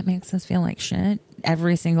remember how that makes us feel like shit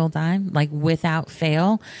every single time, like without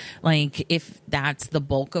fail? Like if that's the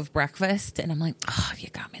bulk of breakfast and I'm like, oh, you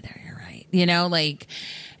got me there. You're right. Like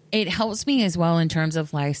it helps me as well in terms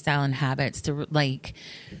of lifestyle and habits to like,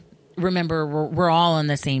 remember we're all on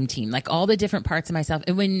the same team, like all the different parts of myself.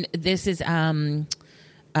 And when this is a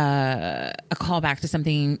callback to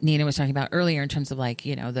something Nina was talking about earlier in terms of like,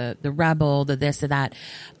 the rebel, the this, or that,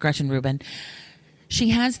 Gretchen Rubin, she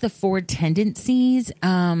has the 4 tendencies.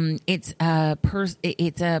 It's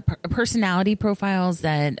personality profiles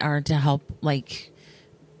that are to help like,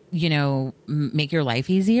 make your life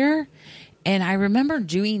easier. And I remember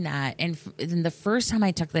doing that. And the first time I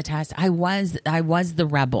took the test, I was the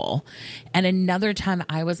rebel. And another time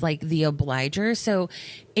I was like the obliger. So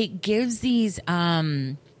it gives these,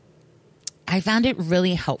 I found it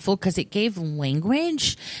really helpful because it gave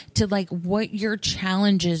language to like what your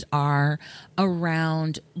challenges are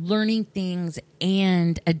around learning things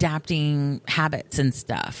and adapting habits and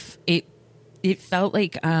stuff. It felt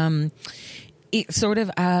like, it sort of,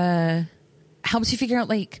 helps you figure out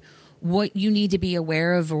like, what you need to be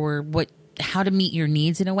aware of or how to meet your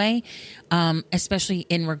needs in a way, especially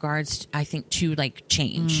in regards, I think, to like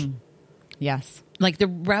change. Yes. Like the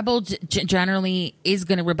rebel generally is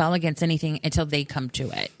going to rebel against anything until they come to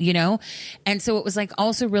it, And so it was like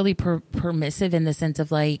also really permissive in the sense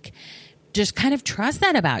of like, just kind of trust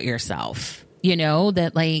that about yourself,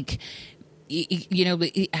 that like,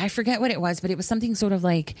 I forget what it was, but it was something sort of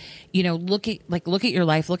like, look at your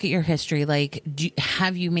life, look at your history. Like,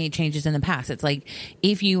 have you made changes in the past? It's like,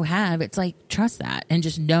 if you have, it's like, trust that and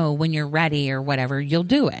just know when you're ready or whatever, you'll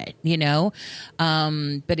do it,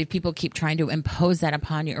 But if people keep trying to impose that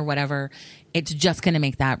upon you or whatever, it's just going to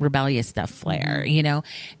make that rebellious stuff flare,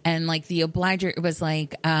 And like the obliger, it was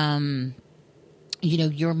like,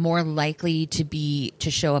 you're more likely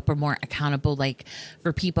to show up or more accountable, like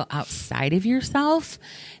for people outside of yourself.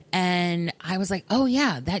 And I was like, oh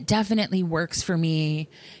yeah, that definitely works for me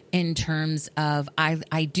in terms of,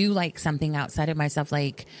 I do like something outside of myself.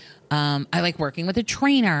 Like, I like working with a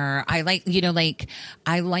trainer. I like,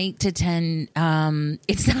 I like to tend,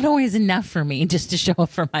 it's not always enough for me just to show up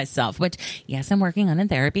for myself, which yes, I'm working on in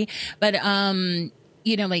therapy, but,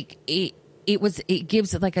 like it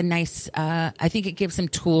gives like a nice, I think it gives some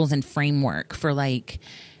tools and framework for like,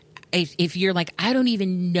 if you're like, I don't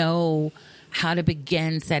even know how to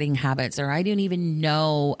begin setting habits, or I don't even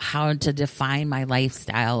know how to define my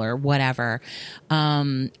lifestyle or whatever.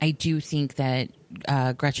 I do think that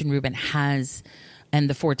Gretchen Rubin has, and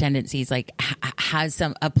the 4 Tendencies, like has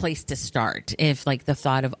a place to start if like the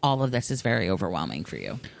thought of all of this is very overwhelming for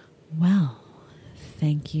you. Well,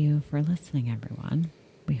 thank you for listening, everyone.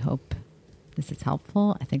 We hope this is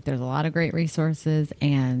helpful. I think there's a lot of great resources,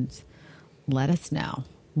 and let us know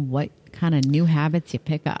what kind of new habits you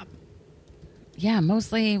pick up. Yeah,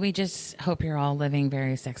 mostly we just hope you're all living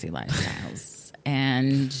very sexy lifestyles.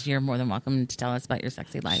 And you're more than welcome to tell us about your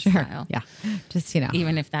sexy lifestyle. Sure. Yeah. Just,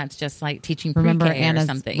 even if that's just like teaching remember pre-K Anna's or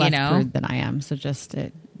something, less prude than I am. So just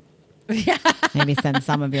maybe send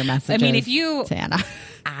some of your messages if you to Anna.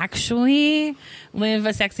 actually live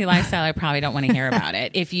a sexy lifestyle, I probably don't want to hear about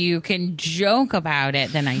it. If you can joke about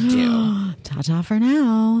it, then I do. Ta-ta for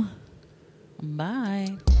now.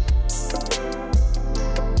 Bye.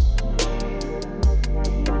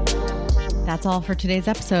 That's all for today's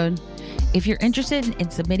episode. If you're interested in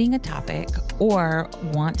submitting a topic or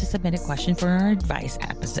want to submit a question for our advice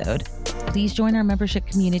episode, please join our membership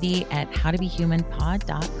community at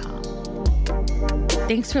howtobehumanpod.com.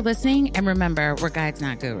 Thanks for listening, and remember, we're guides,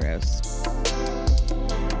 not gurus.